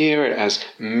can hear it as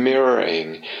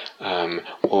mirroring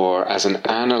or as an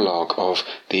analogue of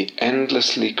the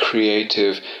endlessly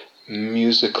creative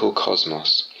musical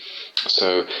cosmos.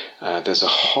 So there's a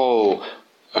whole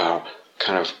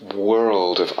kind of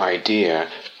world of idea,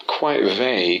 quite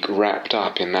vague, wrapped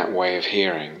up in that way of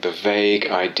hearing. The vague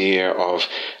idea of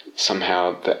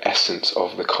somehow the essence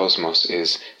of the cosmos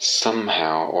is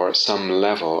somehow, or at some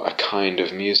level, a kind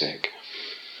of music.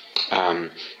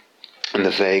 And the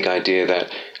vague idea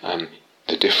that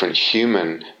the different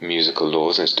human musical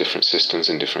laws, there's different systems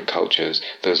in different cultures,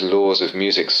 those laws of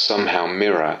music somehow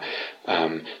mirror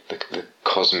the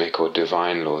cosmic or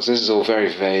divine laws. This is all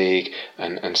very vague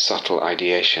and subtle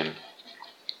ideation.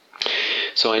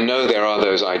 So I know there are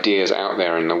those ideas out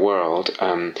there in the world.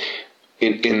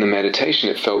 In the meditation,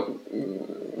 it felt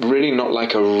really not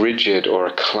like a rigid or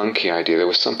a clunky idea. There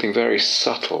was something very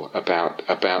subtle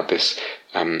about this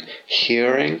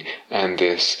hearing and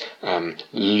this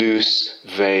loose,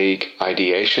 vague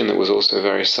ideation that was also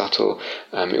very subtle.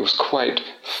 It was quite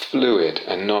fluid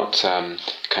and not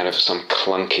kind of some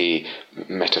clunky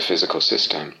metaphysical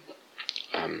system.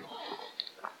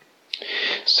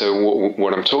 So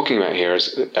what I'm talking about here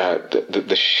is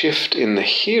the shift in the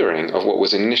hearing of what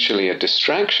was initially a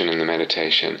distraction in the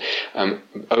meditation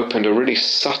opened a really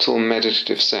subtle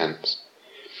meditative sense.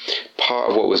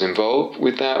 Part of what was involved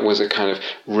with that was a kind of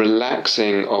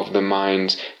relaxing of the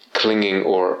mind's clinging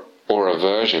or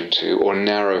aversion to, or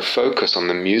narrow focus on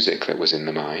the music that was in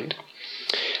the mind,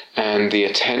 and the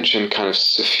attention kind of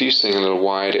suffusing a little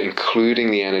wider,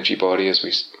 including the energy body, as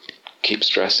we keep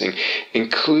stressing,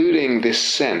 including this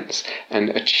sense and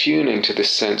attuning to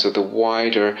this sense of the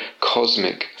wider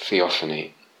cosmic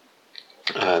theophany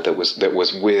that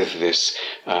was with this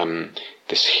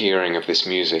this hearing of this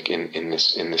music in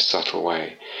this subtle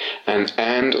way,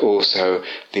 and also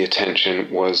the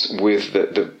attention was with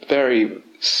the very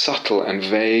subtle and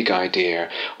vague idea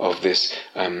of this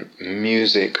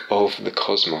music of the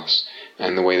cosmos,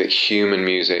 and the way that human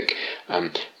music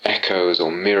echoes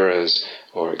or mirrors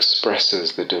or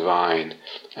expresses the divine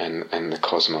and the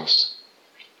cosmos.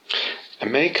 I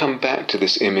may come back to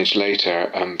this image later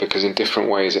because in different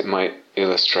ways it might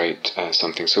illustrate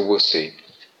something, so we'll see.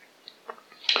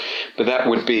 But that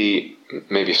would be,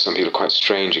 maybe for some people, quite a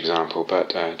strange example,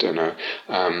 but I don't know,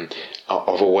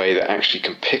 of a way that actually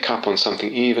can pick up on something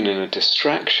even in a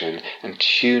distraction and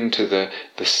tune to the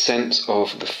sense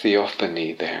of the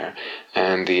theophany there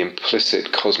and the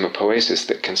implicit cosmopoesis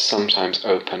that can sometimes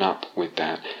open up with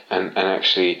that. And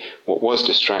actually what was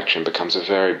distraction becomes a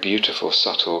very beautiful,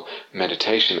 subtle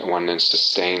meditation that one then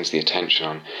sustains the attention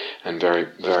on, and very,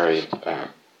 very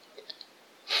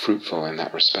fruitful in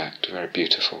that respect, very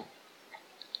beautiful.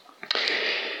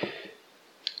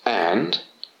 And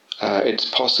it's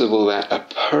possible that a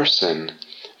person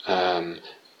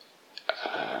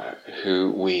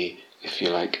who we, if you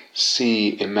like,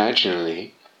 see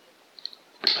imaginally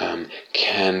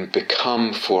can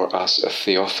become for us a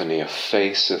theophany, a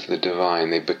face of the divine.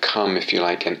 They become, if you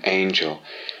like, an angel.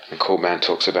 And Kolban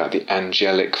talks about the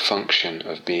angelic function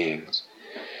of beings.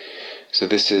 So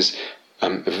this is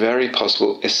very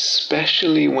possible,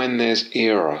 especially when there's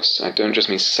eros. I don't just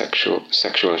mean sexual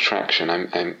attraction.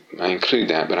 I include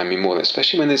that, but I mean more that,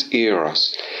 especially when there's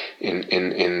eros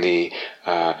in the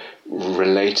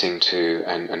relating to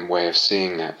and way of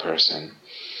seeing that person.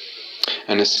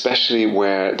 And especially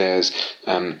where there's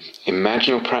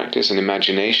imaginal practice and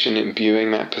imagination imbuing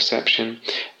that perception,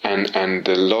 and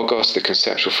the logos, the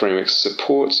conceptual framework,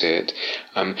 supports it,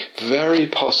 very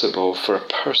possible for a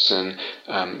person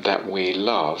that we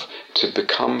love to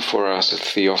become for us a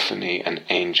theophany, an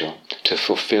angel, to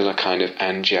fulfill a kind of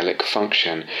angelic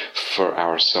function for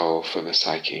our soul, for the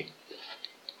psyche.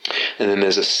 And then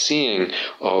there's a seeing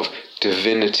of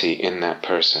divinity in that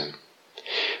person.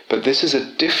 But this is a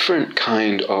different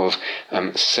kind of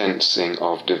sensing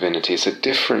of divinity. It's a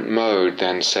different mode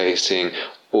than, say, seeing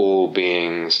all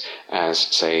beings as,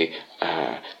 say,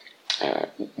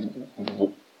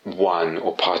 one,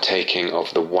 or partaking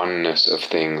of the oneness of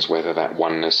things, whether that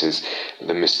oneness is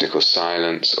the mystical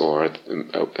silence, or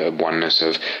a oneness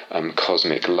of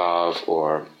cosmic love,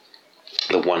 or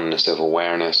the oneness of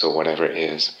awareness, or whatever it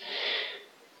is.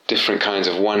 different kinds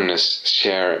of oneness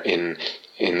share in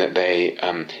that they,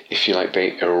 if you like,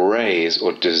 they erase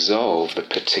or dissolve the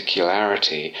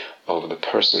particularity of the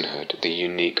personhood, the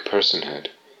unique personhood.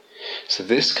 So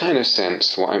this kind of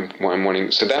sense, what I'm wanting,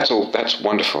 so that's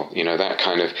wonderful, that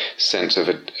kind of sense of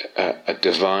a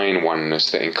divine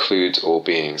oneness that includes all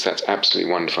beings. That's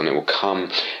absolutely wonderful, and it will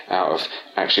come out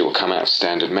of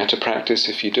standard metta practice.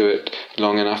 If you do it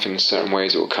long enough in certain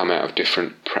ways, it will come out of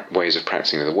different ways of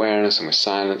practicing with awareness and with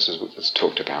silence, as was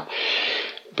talked about.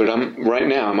 But right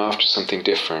now I'm after something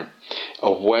different,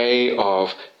 a way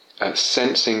of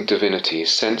sensing divinity,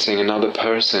 sensing another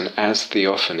person as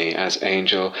Theophany, as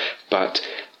angel, but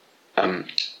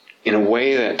in a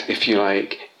way that, if you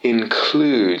like,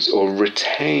 includes or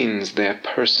retains their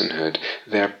personhood,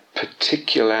 their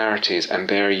particularities and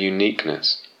their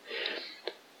uniqueness.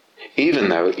 Even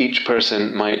though each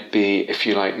person might be, if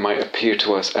you like, might appear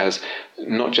to us as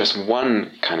not just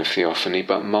one kind of theophany,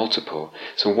 but multiple.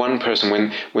 So one person,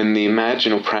 when the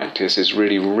imaginal practice is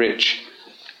really rich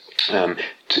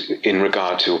in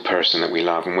regard to a person that we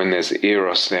love, and when there's the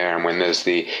eros there, and when there's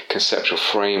the conceptual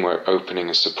framework opening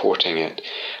and supporting it,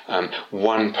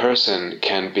 one person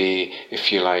can be,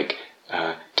 if you like,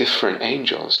 different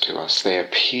angels to us. They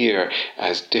appear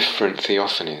as different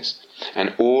theophanies,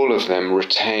 and all of them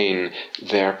retain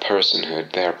their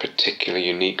personhood, their particular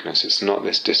uniqueness. It's not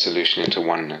this dissolution into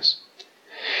oneness.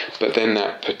 But then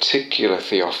that particular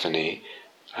theophany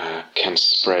can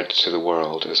spread to the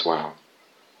world as well.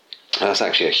 That's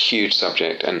actually a huge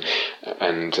subject, and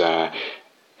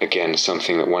again,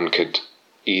 something that one could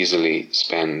easily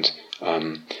spend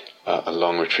a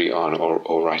long retreat on,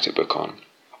 or write a book on.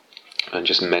 I'm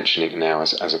just mentioning it now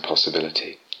as a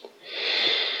possibility.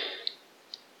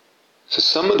 So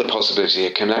some of the possibilities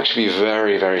here can actually be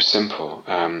very, very simple.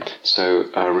 So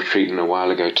a retreatant a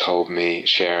while ago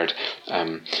shared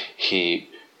he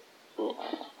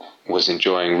was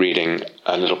enjoying reading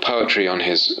a little poetry on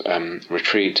his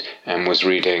retreat, and was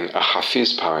reading a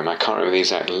Hafiz poem. I can't remember the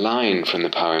exact line from the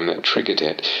poem that triggered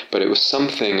it, but it was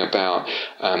something about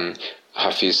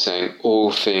Hafiz saying,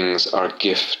 all things are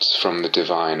gifts from the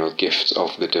divine, or gifts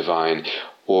of the divine,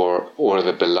 or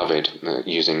the beloved,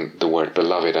 using the word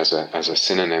beloved as a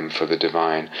synonym for the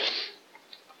divine.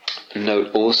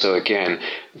 Note also again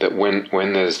that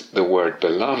when there's the word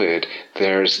beloved,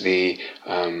 there's the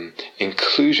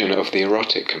inclusion of the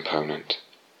erotic component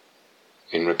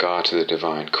in regard to the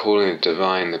divine. Calling the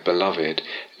divine the beloved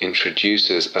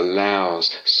introduces,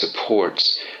 allows,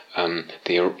 supports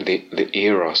the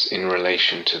eros in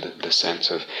relation to the sense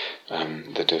of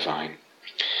the divine.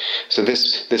 So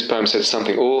this poem says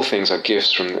something, all things are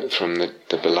gifts from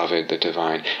the beloved, the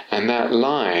divine. And that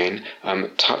line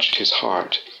touched his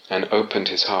heart and opened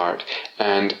his heart,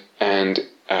 and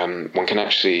one can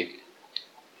actually,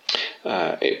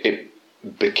 it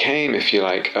became, if you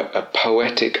like, a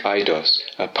poetic eidos,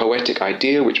 a poetic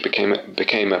idea which became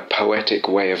a poetic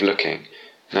way of looking.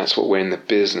 And that's what we're in the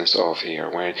business of here.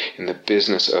 We're in the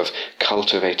business of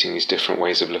cultivating these different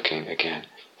ways of looking again.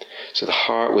 So the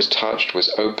heart was touched,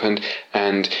 was opened,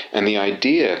 and the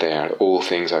idea there, all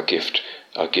things are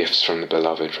gifts from the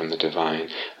beloved, from the divine,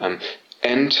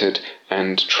 entered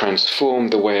and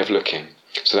transformed the way of looking,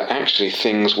 so that actually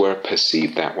things were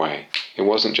perceived that way. It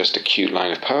wasn't just a cute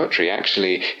line of poetry.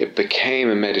 Actually, it became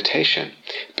a meditation.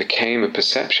 It became a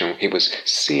perception. He was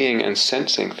seeing and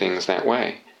sensing things that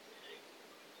way.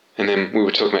 And then we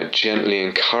were talking about gently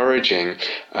encouraging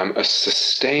a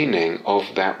sustaining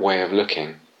of that way of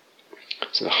looking.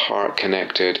 So the heart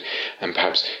connected, and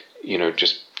perhaps,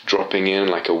 just dropping in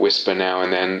like a whisper now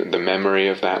and then the memory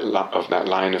of that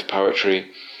line of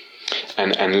poetry,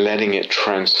 and letting it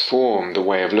transform the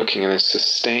way of looking, and then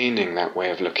sustaining that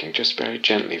way of looking just very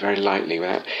gently, very lightly,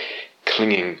 without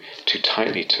clinging too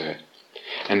tightly to it.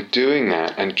 And doing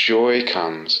that, and joy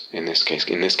comes in this case.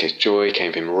 Joy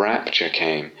came, rapture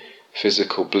came,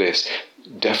 physical bliss,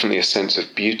 definitely a sense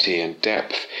of beauty and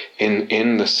depth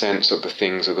in the sense of the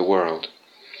things of the world.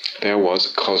 There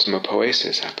was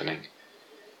cosmopoesis happening.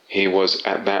 He was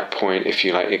at that point, if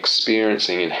you like,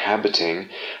 experiencing, inhabiting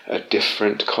a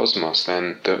different cosmos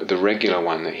than the regular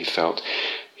one that he felt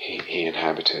he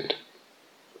inhabited.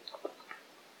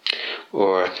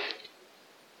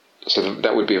 So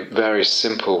that would be a very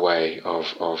simple way of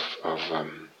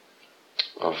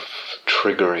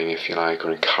triggering, if you like,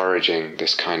 or encouraging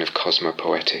this kind of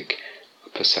cosmopoetic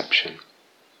perception.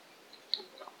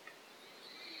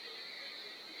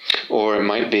 Or it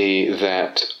might be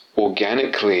that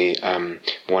organically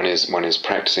one is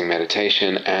practicing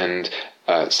meditation, and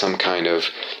some kind of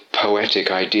poetic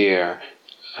idea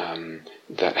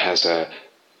that has a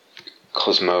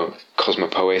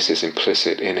cosmopoesis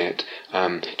implicit in it,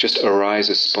 just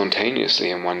arises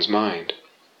spontaneously in one's mind.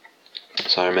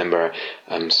 So I remember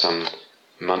some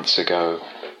months ago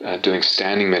doing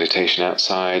standing meditation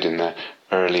outside in the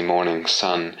early morning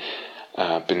sun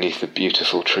beneath the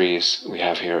beautiful trees we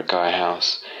have here at Guy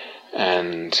House,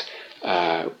 and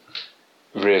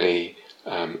really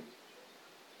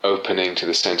opening to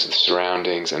the sense of the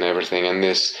surroundings and everything. And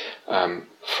this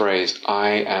phrase, I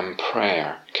am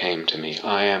prayer, came to me.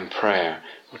 I am prayer.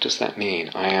 What does that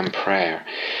mean? I am prayer.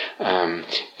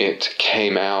 It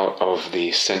came out of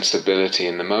the sensibility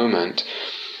in the moment,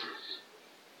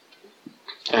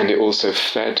 and it also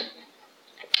fed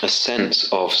a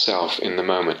sense of self in the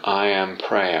moment. I am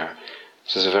prayer.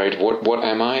 So it's a very, what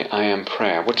am I? I am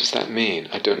prayer. What does that mean?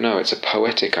 I don't know. It's a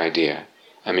poetic idea.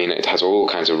 I mean, it has all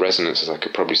kinds of resonances. I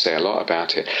could probably say a lot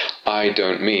about it. I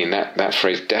don't mean, that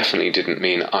phrase definitely didn't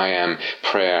mean I am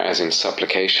prayer as in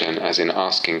supplication, as in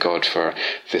asking God for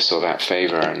this or that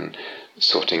favor and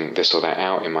sorting this or that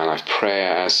out in my life.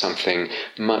 Prayer as something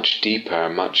much deeper,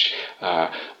 much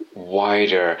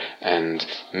wider and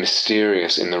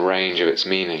mysterious in the range of its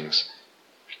meanings.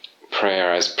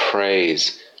 Prayer as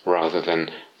praise rather than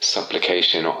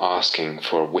supplication or asking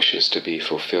for wishes to be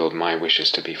fulfilled, my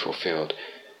wishes to be fulfilled.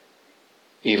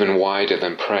 Even wider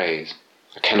than praise.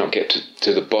 I cannot get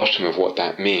to the bottom of what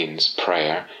that means,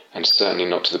 prayer, and certainly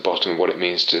not to the bottom of what it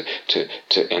means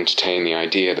to entertain the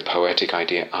idea, the poetic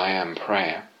idea, I am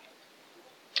prayer.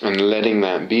 And letting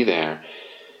that be there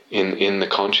in the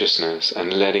consciousness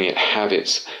and letting it have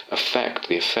its effect,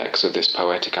 the effects of this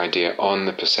poetic idea on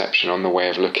the perception, on the way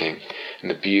of looking,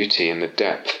 and the beauty and the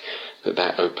depth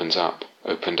that opened up,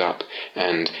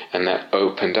 and that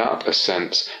opened up a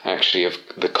sense actually of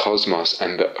the cosmos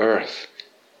and the earth,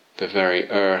 the very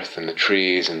earth and the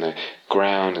trees and the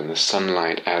ground and the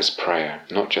sunlight as prayer.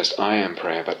 Not just I am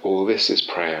prayer, but all this is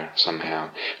prayer somehow.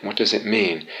 And what does it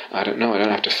mean? I don't know. I don't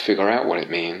have to figure out what it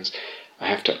means. I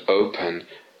have to open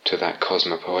to that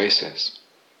cosmopoesis.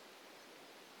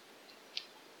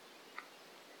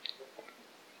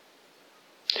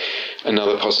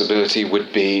 Another possibility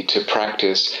would be to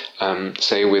practice,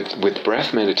 say with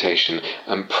breath meditation,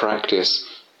 and practice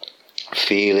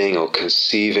feeling or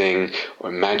conceiving or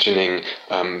imagining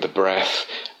the breath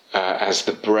as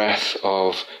the breath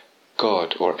of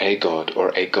God or a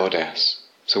goddess.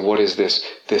 So what is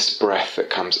this breath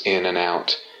that comes in and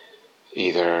out,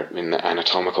 either in the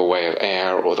anatomical way of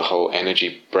air or the whole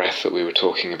energy breath that we were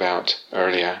talking about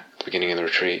earlier at the beginning of the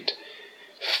retreat?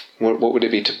 What would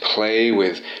it be to play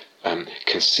with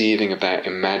conceiving of that,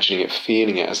 imagining it,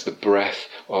 feeling it as the breath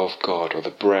of God or the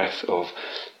breath of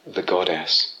the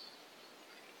goddess?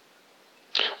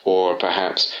 Or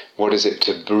perhaps, what is it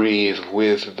to breathe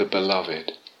with the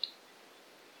beloved?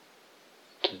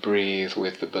 To breathe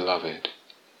with the beloved.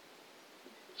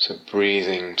 So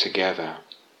breathing together.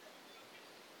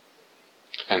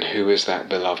 And who is that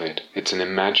beloved? It's an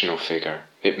imaginal figure.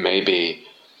 It may be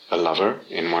a lover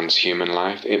in one's human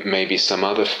life. It may be some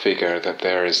other figure that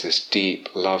there is this deep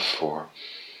love for.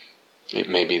 It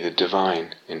may be the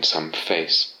divine in some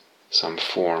face, some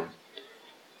form.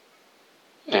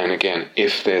 And again,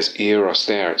 if there's eros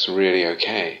there, it's really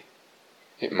okay.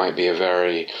 It might be a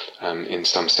very, in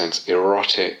some sense,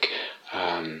 erotic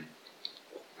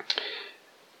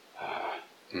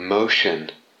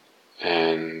motion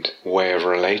and way of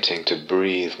relating to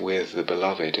breathe with the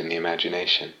beloved in the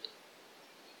imagination.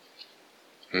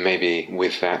 Maybe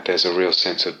with that there's a real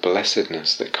sense of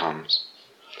blessedness that comes.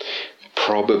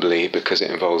 Probably because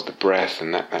it involves the breath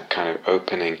and that kind of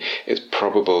opening, it's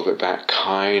probable that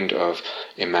kind of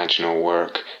imaginal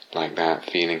work like that,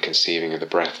 feeling, conceiving of the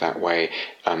breath that way,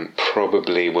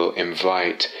 probably will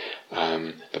invite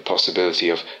the possibility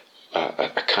of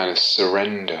a kind of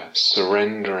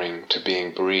surrendering to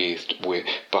being breathed with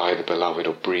by the beloved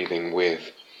or breathing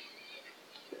with.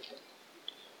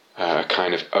 A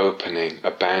kind of opening,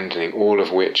 abandoning, all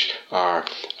of which are,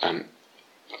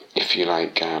 if you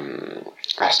like,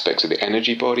 aspects of the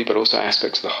energy body, but also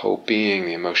aspects of the whole being,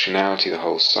 the emotionality, the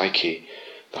whole psyche,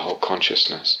 the whole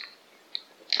consciousness.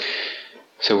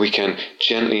 So we can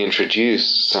gently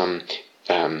introduce some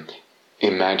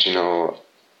imaginal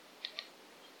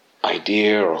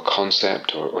idea or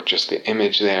concept or just the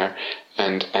image there,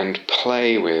 and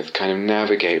play with, kind of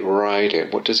navigate, ride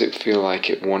it. What does it feel like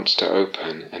it wants to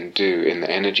open and do in the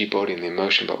energy body, in the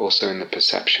emotion, but also in the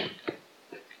perception?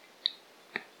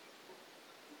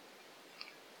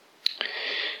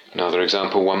 Another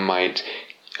example, one might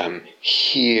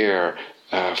hear,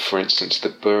 for instance, the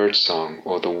bird song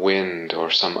or the wind or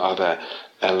some other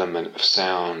element of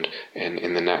sound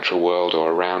in the natural world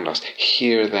or around us.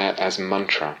 Hear that as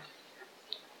mantra.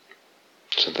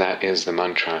 So that is the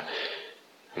mantra.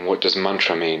 And what does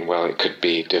mantra mean? Well, it could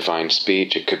be divine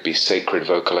speech, it could be sacred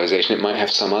vocalization, it might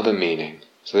have some other meaning.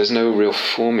 So there's no real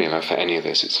formula for any of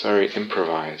this, it's very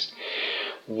improvised.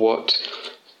 What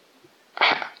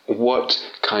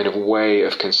kind of way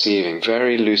of conceiving,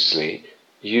 very loosely,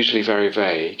 usually very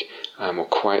vague, or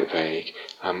quite vague,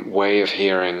 way of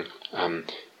hearing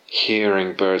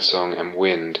birdsong and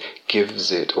wind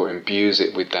gives it or imbues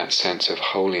it with that sense of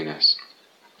holiness.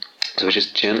 So we're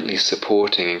just gently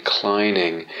supporting,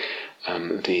 inclining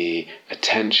the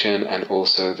attention and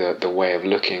also the way of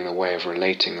looking, the way of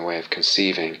relating, the way of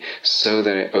conceiving, so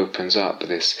that it opens up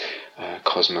this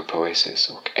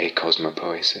cosmopoesis or a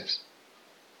cosmopoesis.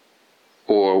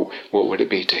 Or what would it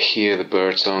be to hear the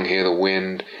birdsong, hear the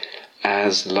wind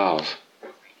as love,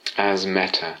 as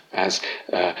metta, as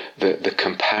the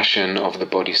compassion of the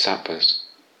bodhisattvas.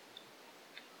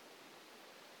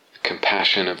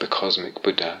 Compassion of the cosmic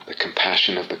Buddha, the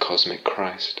compassion of the cosmic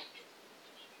Christ.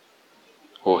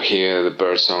 Or hear the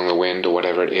birdsong, the wind, or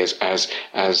whatever it is, as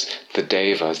the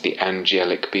devas, the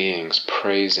angelic beings,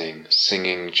 praising,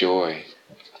 singing joy.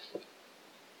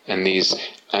 And these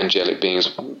angelic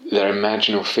beings, they're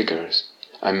imaginal figures.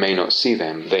 I may not see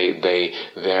them.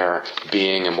 Their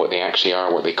being and what they actually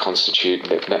are, what they constitute,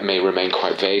 that may remain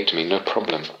quite vague to me, no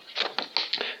problem.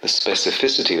 The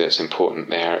specificity that's important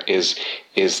there is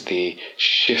the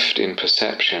shift in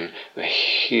perception, the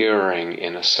hearing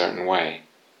in a certain way.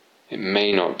 It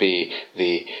may not be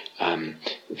the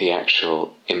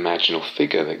actual imaginal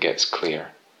figure that gets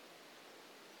clear,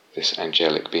 this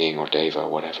angelic being or deva or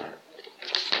whatever.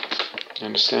 You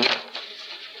understand?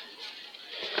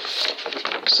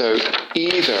 So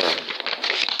either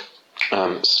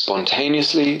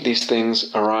spontaneously these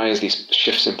things arise, these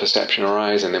shifts in perception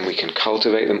arise, and then we can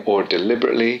cultivate them, or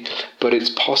deliberately, but it's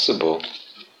possible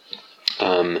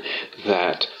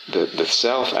that the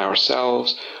self,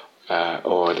 ourselves,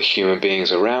 or the human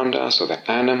beings around us, or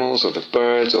the animals, or the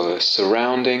birds, or the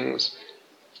surroundings,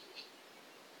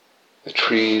 the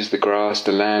trees, the grass,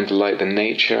 the land, the light, the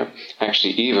nature,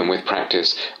 actually even with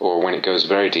practice, or when it goes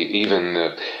very deep, even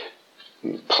the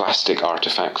plastic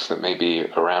artifacts that may be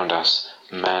around us,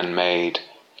 man-made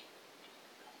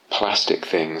plastic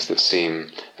things that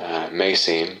may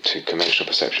seem to conventional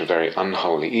perception very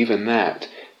unholy, even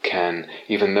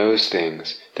those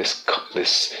things,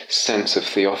 this sense of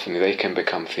theophany, they can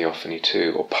become theophany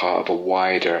too, or part of a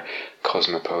wider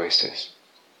cosmopoesis.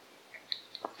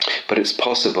 But it's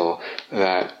possible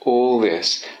that all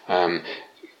this,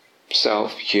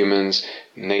 self, humans,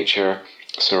 nature,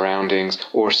 surroundings,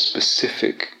 or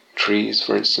specific trees,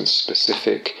 for instance,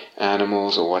 specific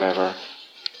animals or whatever,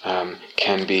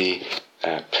 can be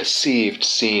perceived,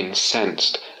 seen,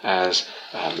 sensed as,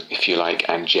 if you like,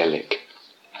 angelic.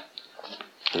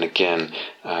 And again,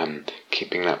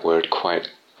 keeping that word quite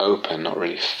open, not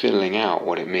really filling out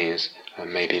what it means.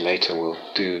 Maybe later we'll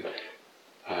do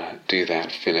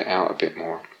that, fill it out a bit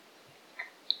more.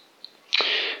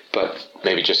 But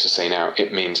maybe just to say now,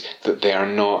 it means that they are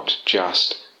not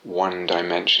just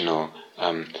one-dimensional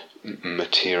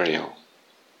material.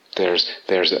 There's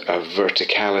a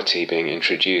verticality being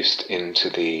introduced into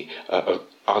the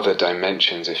other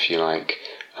dimensions, if you like,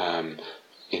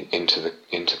 into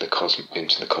the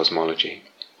cosmology.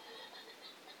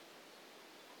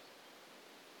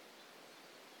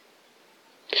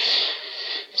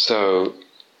 So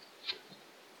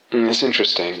it's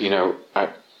interesting,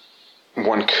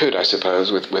 one could, I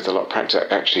suppose, with a lot of practice,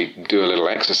 actually do a little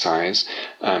exercise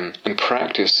and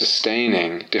practice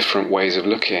sustaining different ways of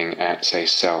looking at, say,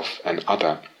 self and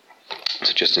other.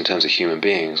 So just in terms of human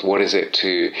beings, what is it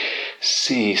to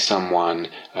see someone,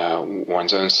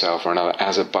 one's own self or another,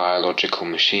 as a biological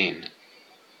machine?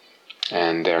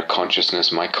 And their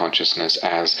consciousness, my consciousness,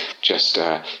 as just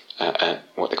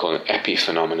what they call an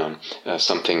epiphenomenon,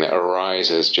 something that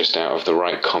arises just out of the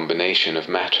right combination of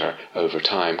matter over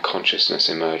time. Consciousness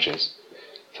emerges.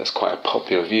 So that's quite a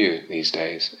popular view these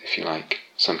days, if you like.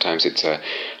 Sometimes it's a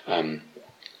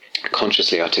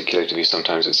consciously articulated view,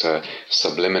 sometimes it's a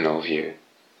subliminal view.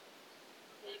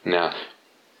 Now,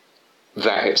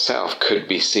 that itself could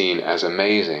be seen as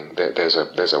amazing. There's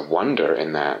a wonder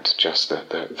in that, just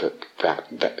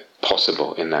that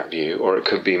possible in that view, or it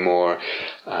could be more,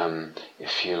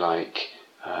 if you like,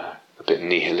 a bit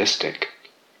nihilistic.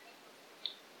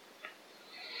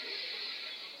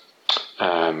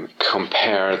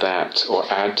 Compare that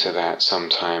or add to that.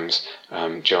 Sometimes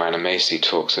Joanna Macy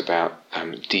talks about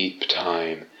deep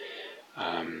time,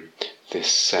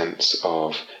 this sense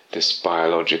of this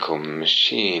biological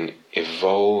machine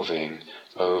evolving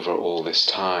over all this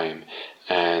time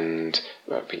and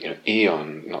not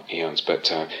eons,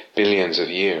 but billions of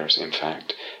years, in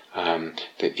fact,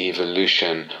 the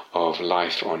evolution of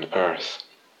life on Earth,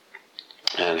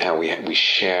 and how we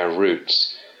share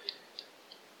roots.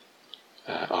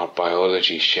 Our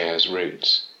biology shares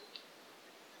roots.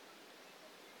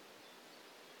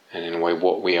 And in a way,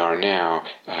 what we are now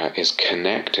is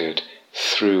connected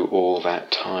through all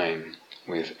that time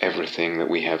with everything that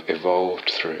we have evolved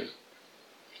through.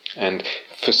 And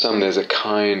for some, there's a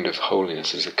kind of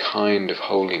holiness. There's a kind of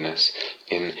holiness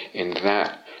in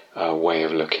that way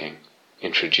of looking,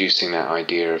 introducing that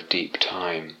idea of deep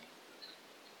time.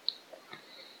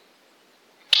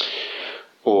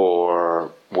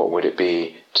 Or what would it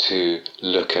be to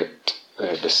look at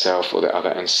the self or the other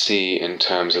and see in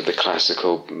terms of the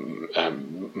classical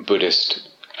Buddhist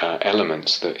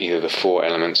elements, either the 4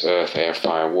 elements, earth, air,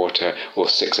 fire, water, or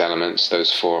 6 elements,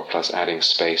 those 4 plus adding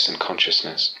space and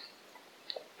consciousness.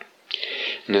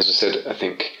 And as I said, I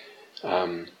think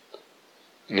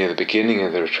near the beginning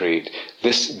of the retreat,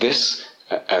 this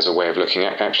as a way of looking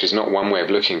actually is not one way of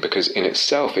looking, because in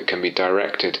itself it can be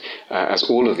directed, as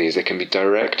all of these, they can be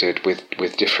directed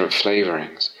with different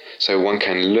flavorings. So one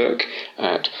can look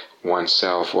at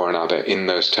oneself or another in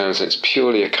those terms, and it's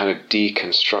purely a kind of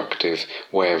deconstructive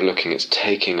way of looking. It's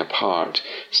taking apart,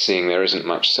 seeing there isn't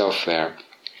much self there,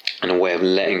 and a way of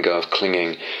letting go of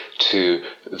clinging to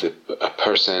a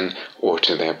person or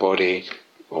to their body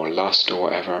or lust or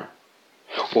whatever.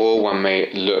 Or one may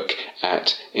look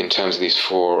at, in terms of these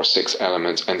 4 or 6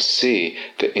 elements, and see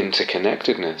the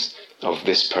interconnectedness of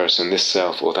this person, this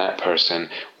self, or that person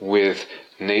with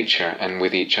nature and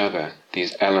with each other.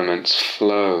 These elements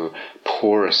flow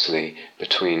porously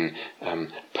between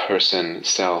person,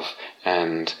 self,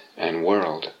 and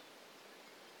world.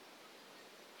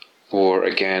 Or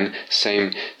again,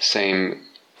 same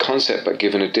concept, but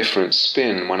given a different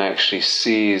spin. One actually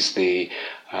sees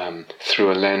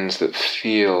through a lens that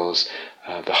feels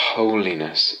the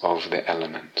holiness of the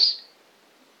elements.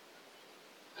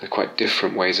 There are quite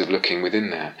different ways of looking within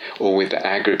that. Or with the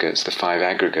aggregates, the 5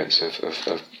 aggregates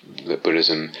of that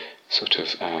Buddhism sort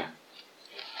of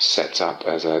sets up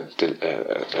as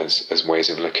ways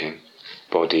of looking: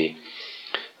 body,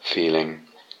 feeling,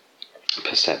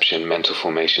 perception, mental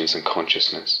formations, and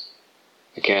consciousness.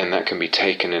 Again, that can be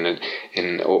taken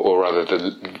or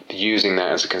rather, using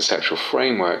that as a conceptual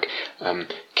framework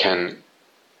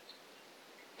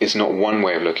is not one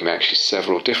way of looking, but actually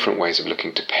several different ways of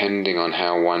looking, depending on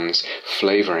how one's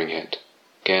flavouring it.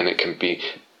 Again, it can be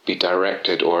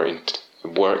directed or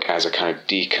work as a kind of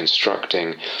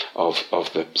deconstructing of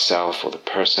the self or the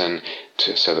person,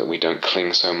 so that we don't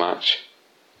cling so much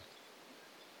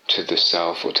to the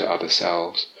self or to other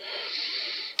selves.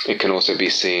 It can also be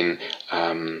seen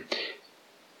in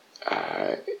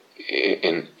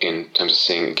terms of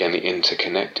seeing, again, the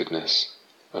interconnectedness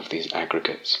of these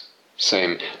aggregates.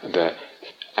 Same, the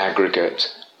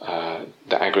aggregates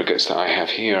that I have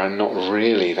here are not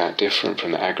really that different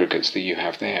from the aggregates that you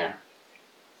have there.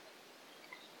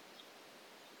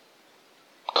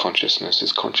 Consciousness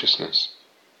is consciousness.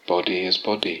 Body is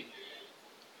body.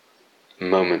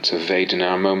 Moments of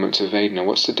Vedana are moments of Vedana.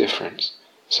 What's the difference?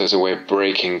 So as a way of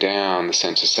breaking down the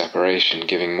sense of separation,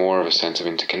 giving more of a sense of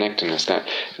interconnectedness,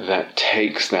 that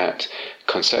takes that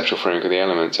conceptual framework of the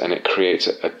elements and it creates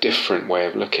a different way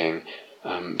of looking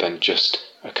than just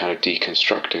a kind of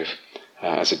deconstructive,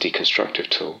 as a deconstructive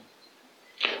tool.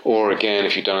 Or again,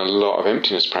 if you've done a lot of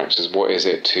emptiness practices, what is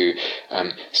it to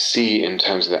see in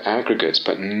terms of the aggregates,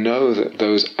 but know that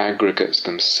those aggregates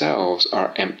themselves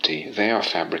are empty, they are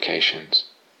fabrications.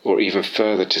 Or even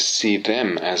further, to see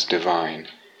them as divine.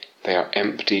 They are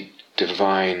empty,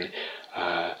 divine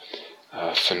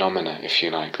phenomena, if you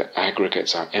like. The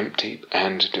aggregates are empty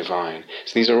and divine.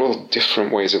 So these are all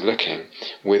different ways of looking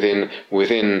within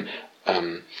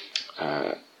a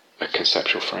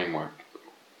conceptual framework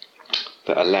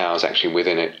that allows, actually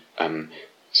within it,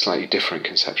 slightly different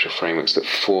conceptual frameworks that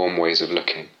form ways of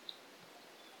looking.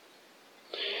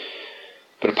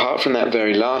 But apart from that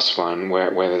very last one,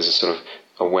 where there's a sort of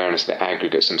awareness of the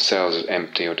aggregates themselves as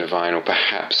empty or divine, or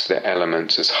perhaps the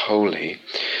elements as holy,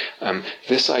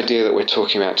 this idea that we're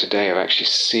talking about today of actually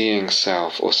seeing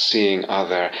self or seeing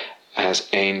other as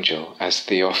angel, as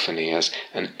theophany, as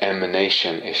an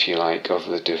emanation, if you like, of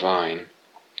the divine,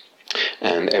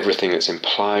 and everything that's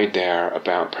implied there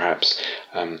about perhaps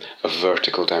a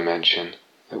vertical dimension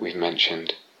that we've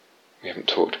mentioned, we haven't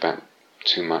talked about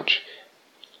too much,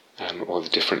 or the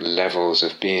different levels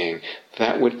of being,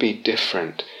 that would be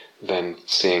different than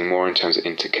seeing more in terms of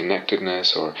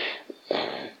interconnectedness or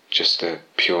just the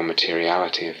pure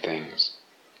materiality of things.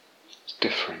 It's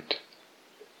different.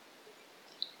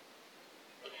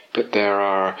 But there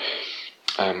are,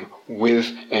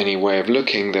 with any way of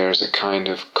looking, there's a kind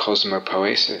of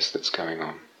cosmopoesis that's going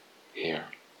on here.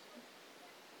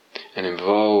 And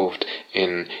involved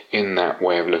in that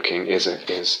way of looking is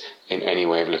in any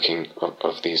way of looking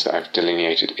of these that I've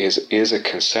delineated is a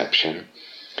conception,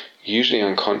 usually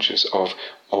unconscious, of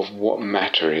what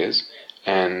matter is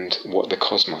and what the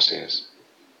cosmos is.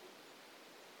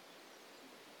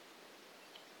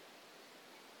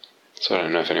 So I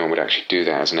don't know if anyone would actually do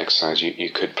that as an exercise.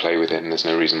 You could play with it, and there's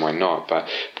no reason why not. But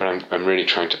I'm really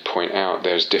trying to point out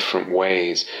there's different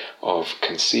ways of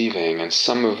conceiving, and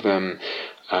some of them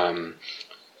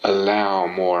allow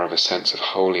more of a sense of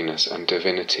holiness and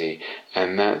divinity,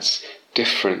 and that's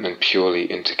different than purely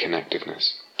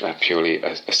interconnectedness. Purely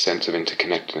a sense of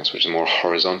interconnectedness, which is a more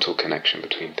horizontal connection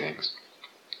between things.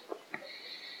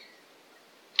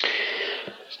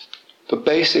 But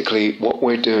basically, what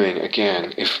we're doing,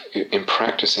 again, if in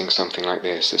practicing something like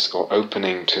this or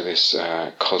opening to this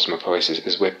cosmopoesis,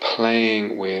 is we're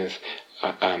playing with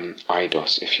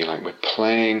eidos, if you like. We're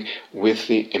playing with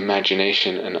the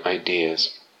imagination and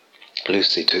ideas,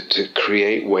 loosely, to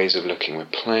create ways of looking. We're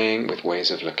playing with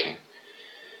ways of looking.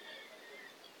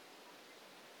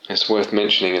 It's worth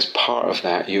mentioning as part of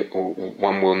that,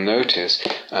 one will notice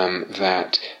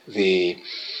that the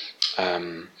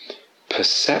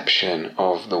perception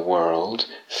of the world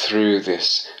through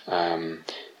this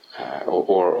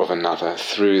or of another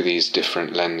through these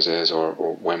different lenses, or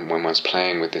when one's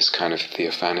playing with this kind of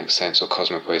theophanic sense or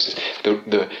cosmopoesis,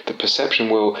 the perception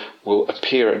will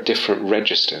appear at different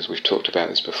registers. We've talked about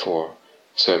this before.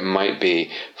 So it might be,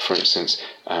 for instance,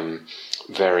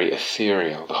 very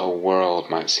ethereal. The whole world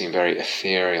might seem very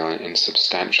ethereal and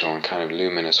insubstantial and kind of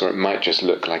luminous, or it might just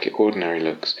look like it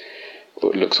looks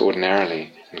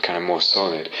ordinarily and kind of more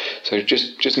solid. So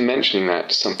just mentioning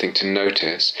that is something to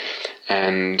notice,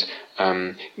 and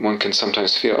one can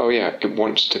sometimes feel, oh yeah, it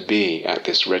wants to be at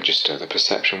this register. The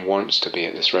perception wants to be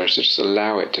at this register. Just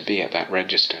allow it to be at that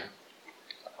register.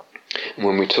 And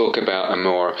when we talk about a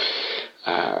more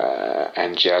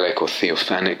angelic or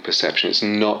theophanic perception, it's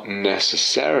not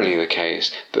necessarily the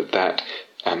case that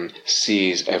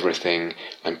sees everything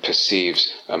and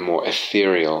perceives a more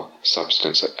ethereal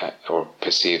substance or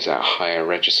perceives at higher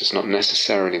registers. It's not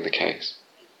necessarily the case.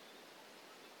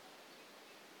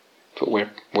 But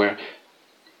we're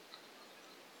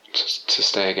to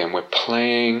stay again, we're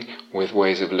playing with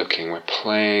ways of looking, we're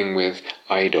playing with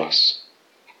eidos.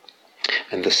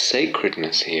 And the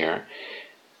sacredness here,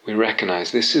 we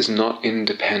recognize this is not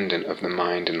independent of the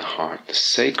mind and the heart. The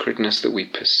sacredness that we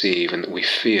perceive and that we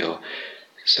feel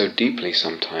so deeply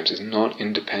sometimes is not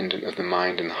independent of the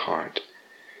mind and the heart.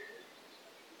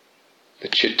 The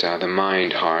citta, the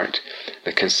mind-heart,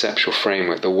 the conceptual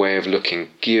framework, the way of looking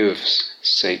gives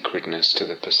sacredness to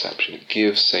the perception. It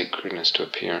gives sacredness to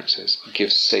appearances. It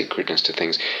gives sacredness to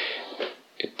things.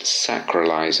 It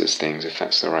sacralizes things, if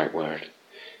that's the right word.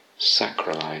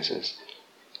 Sacralizes.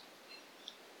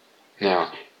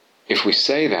 Now, if we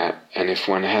say that, and if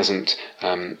one hasn't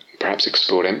perhaps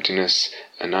explored emptiness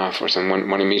enough or something,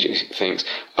 one immediately thinks,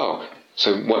 oh,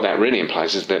 so what that really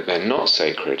implies is that they're not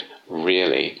sacred,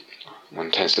 really. One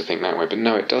tends to think that way, but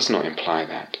no, it does not imply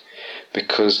that.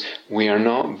 Because we are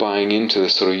not buying into the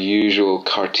sort of usual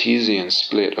Cartesian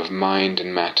split of mind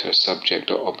and matter,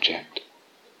 subject or object.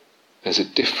 There's a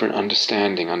different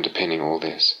understanding underpinning all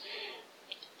this.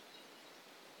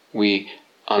 We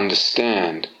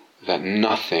understand that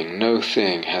nothing, no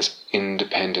thing has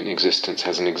independent existence,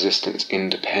 has an existence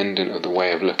independent of the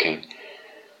way of looking.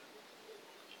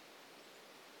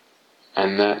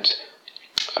 And that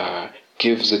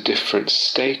gives a different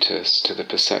status to the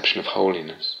perception of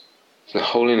holiness. So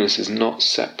holiness is not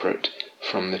separate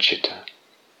from the citta.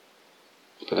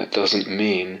 But that doesn't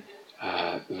mean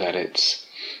that it's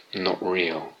not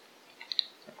real.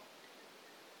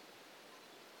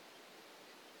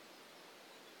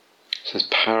 So there's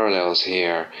parallels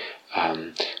here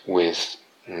with,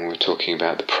 when we're talking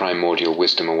about the primordial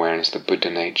wisdom awareness, the Buddha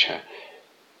nature,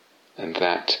 and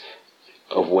that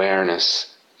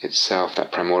awareness itself,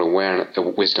 that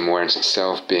primordial wisdom awareness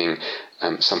itself being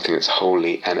something that's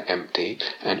holy and empty,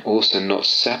 and also not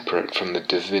separate from the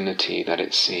divinity that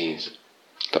it sees,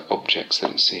 the objects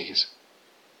that it sees.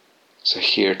 So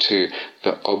here too,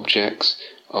 the objects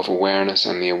of awareness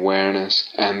and the awareness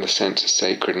and the sense of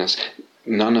sacredness,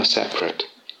 none are separate.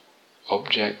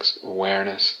 Objects,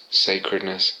 awareness,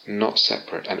 sacredness, not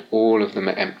separate, and all of them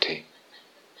are empty.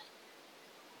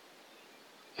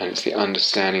 And it's the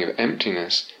understanding of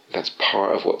emptiness that's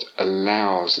part of what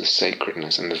allows the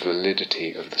sacredness and the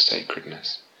validity of the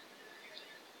sacredness.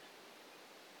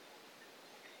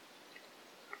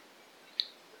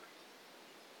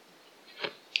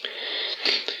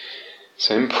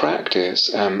 So in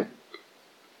practice,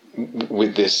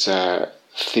 with this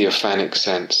theophanic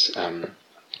sense,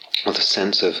 or the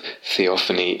sense of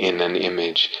theophany in an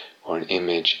image, or an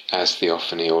image as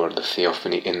theophany, or the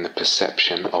theophany in the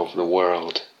perception of the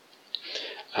world.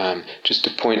 Just to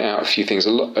point out a few things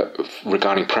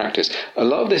regarding practice. A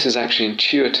lot of this is actually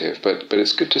intuitive, but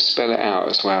it's good to spell it out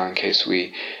as well in case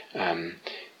we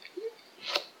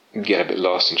get a bit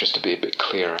lost and just to be a bit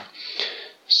clearer.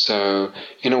 So,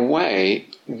 in a way,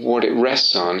 what it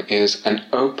rests on is an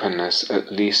openness,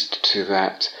 at least, to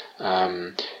that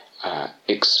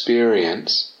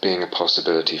experience being a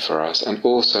possibility for us, and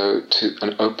also to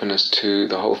an openness to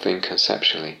the whole thing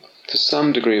conceptually. To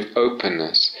some degree of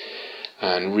openness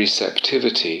and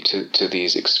receptivity to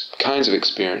these kinds of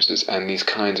experiences and these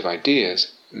kinds of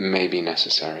ideas may be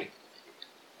necessary.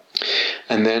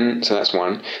 And then, so that's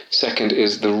one. Second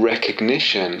is the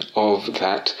recognition of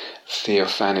that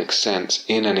theophanic sense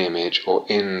in an image or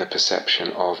in the perception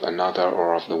of another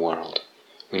or of the world.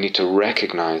 We need to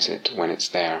recognize it when it's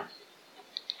there.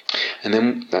 And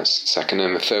then that's second.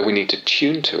 And the third, we need to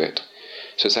tune to it.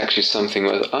 So it's actually something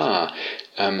with,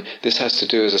 this has to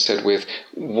do, as I said, with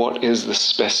what is the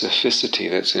specificity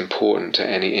that's important to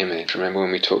any image. Remember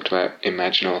when we talked about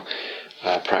imaginal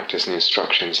practice and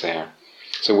instructions there.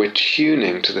 So we're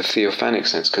tuning to the theophanic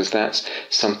sense because that's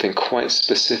something quite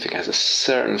specific, has a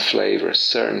certain flavor, a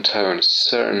certain tone, a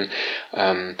certain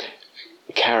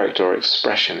character or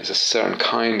expression. It's a certain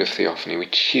kind of theophany. We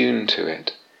tune to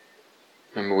it.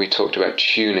 Remember we talked about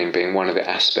tuning being one of the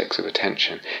aspects of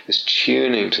attention. This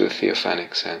tuning to the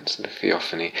theophanic sense, the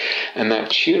theophany. And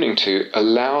that tuning to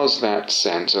allows that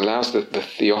sense, allows the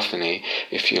theophany,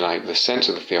 if you like, the sense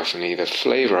of the theophany, the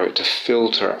flavour of it to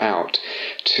filter out,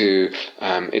 to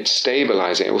it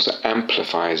stabilises it, it also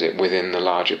amplifies it within the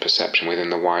larger perception, within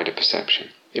the wider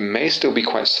perception. It may still be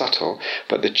quite subtle,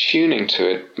 but the tuning to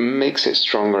it makes it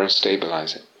stronger and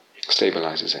stabilises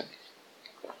it.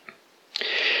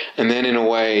 And then in a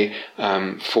way,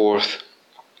 fourth,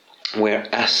 we're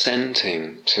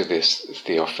assenting to this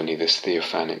theophany, this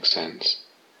theophanic sense.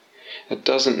 It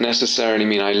doesn't necessarily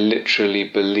mean I literally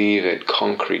believe it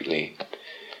concretely.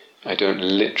 I don't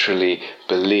literally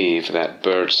believe that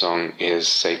birdsong is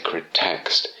sacred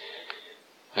text.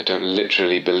 I don't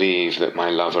literally believe that my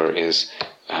lover is,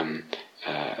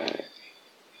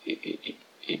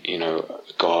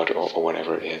 God or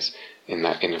whatever it is. In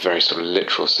a very sort of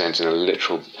literal sense, in a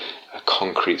literal,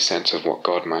 concrete sense of what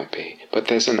God might be. But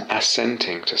there's an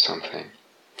assenting to something.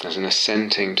 There's an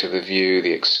assenting to the view,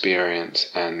 the experience,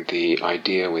 and the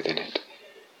idea within it.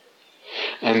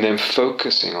 And then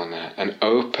focusing on that and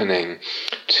opening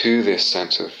to this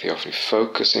sense of the theophany,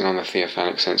 focusing on the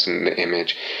theophanic sense in the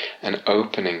image and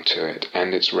opening to it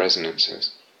and its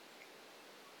resonances.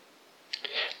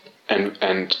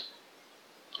 And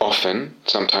often,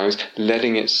 sometimes,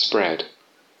 letting it spread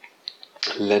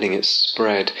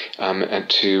and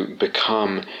to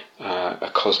become a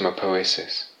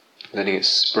cosmopoesis, letting it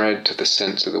spread to the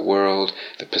sense of the world,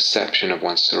 the perception of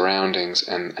one's surroundings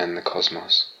and the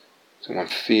cosmos. So one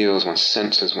feels, one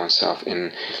senses oneself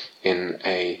in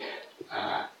a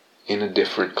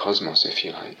different cosmos, if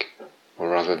you like, or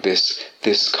rather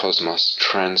this cosmos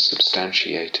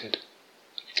transubstantiated.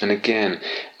 And again,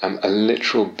 a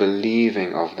literal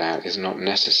believing of that is not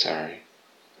necessary.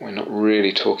 We're not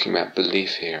really talking about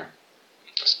belief here.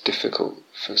 It's difficult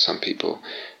for some people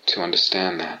to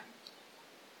understand that.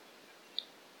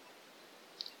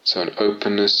 So an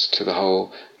openness to the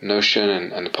whole notion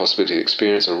and the possibility of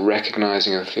experience, a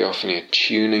recognizing of the theophany, a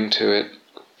tuning to it,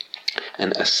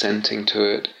 and assenting to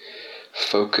it,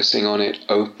 focusing on it,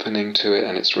 opening to it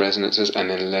and its resonances, and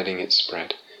then letting it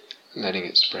spread.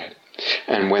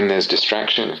 And when there's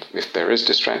distraction, if there is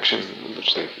distraction,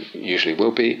 which there usually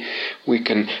will be, we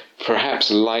can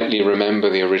perhaps lightly remember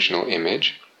the original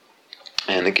image,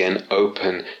 and again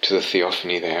open to the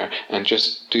theophany there, and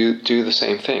just do the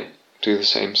same thing, do the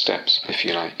same steps, if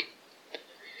you like.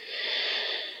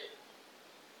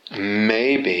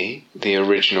 Maybe the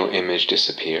original image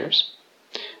disappears,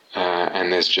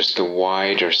 and there's just the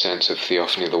wider sense of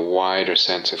theophany, the wider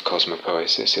sense of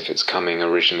cosmopoesis, if it's coming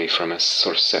originally from a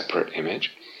sort of separate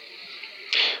image.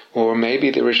 Or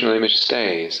maybe the original image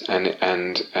stays, and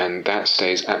that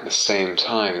stays at the same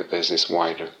time that there's this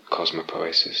wider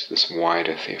cosmopoesis, this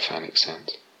wider theophanic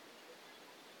sense.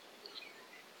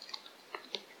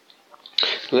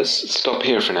 Let's stop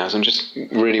here for now. So I'm just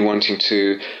really wanting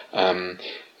to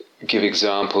give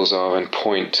examples of and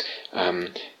point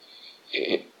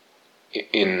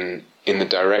in in the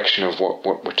direction of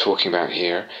what we're talking about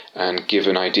here, and give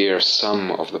an idea of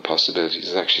some of the possibilities.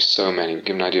 There's actually so many.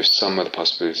 Give an idea of some of the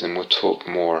possibilities, and we'll talk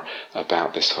more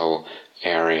about this whole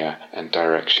area and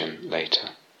direction later.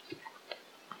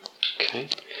 Okay.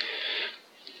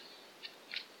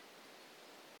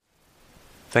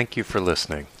 Thank you for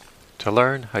listening. To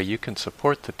learn how you can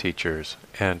support the teachers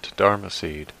and Dharma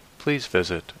Seed, please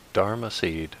visit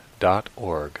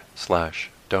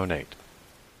dharmaseed.org/donate.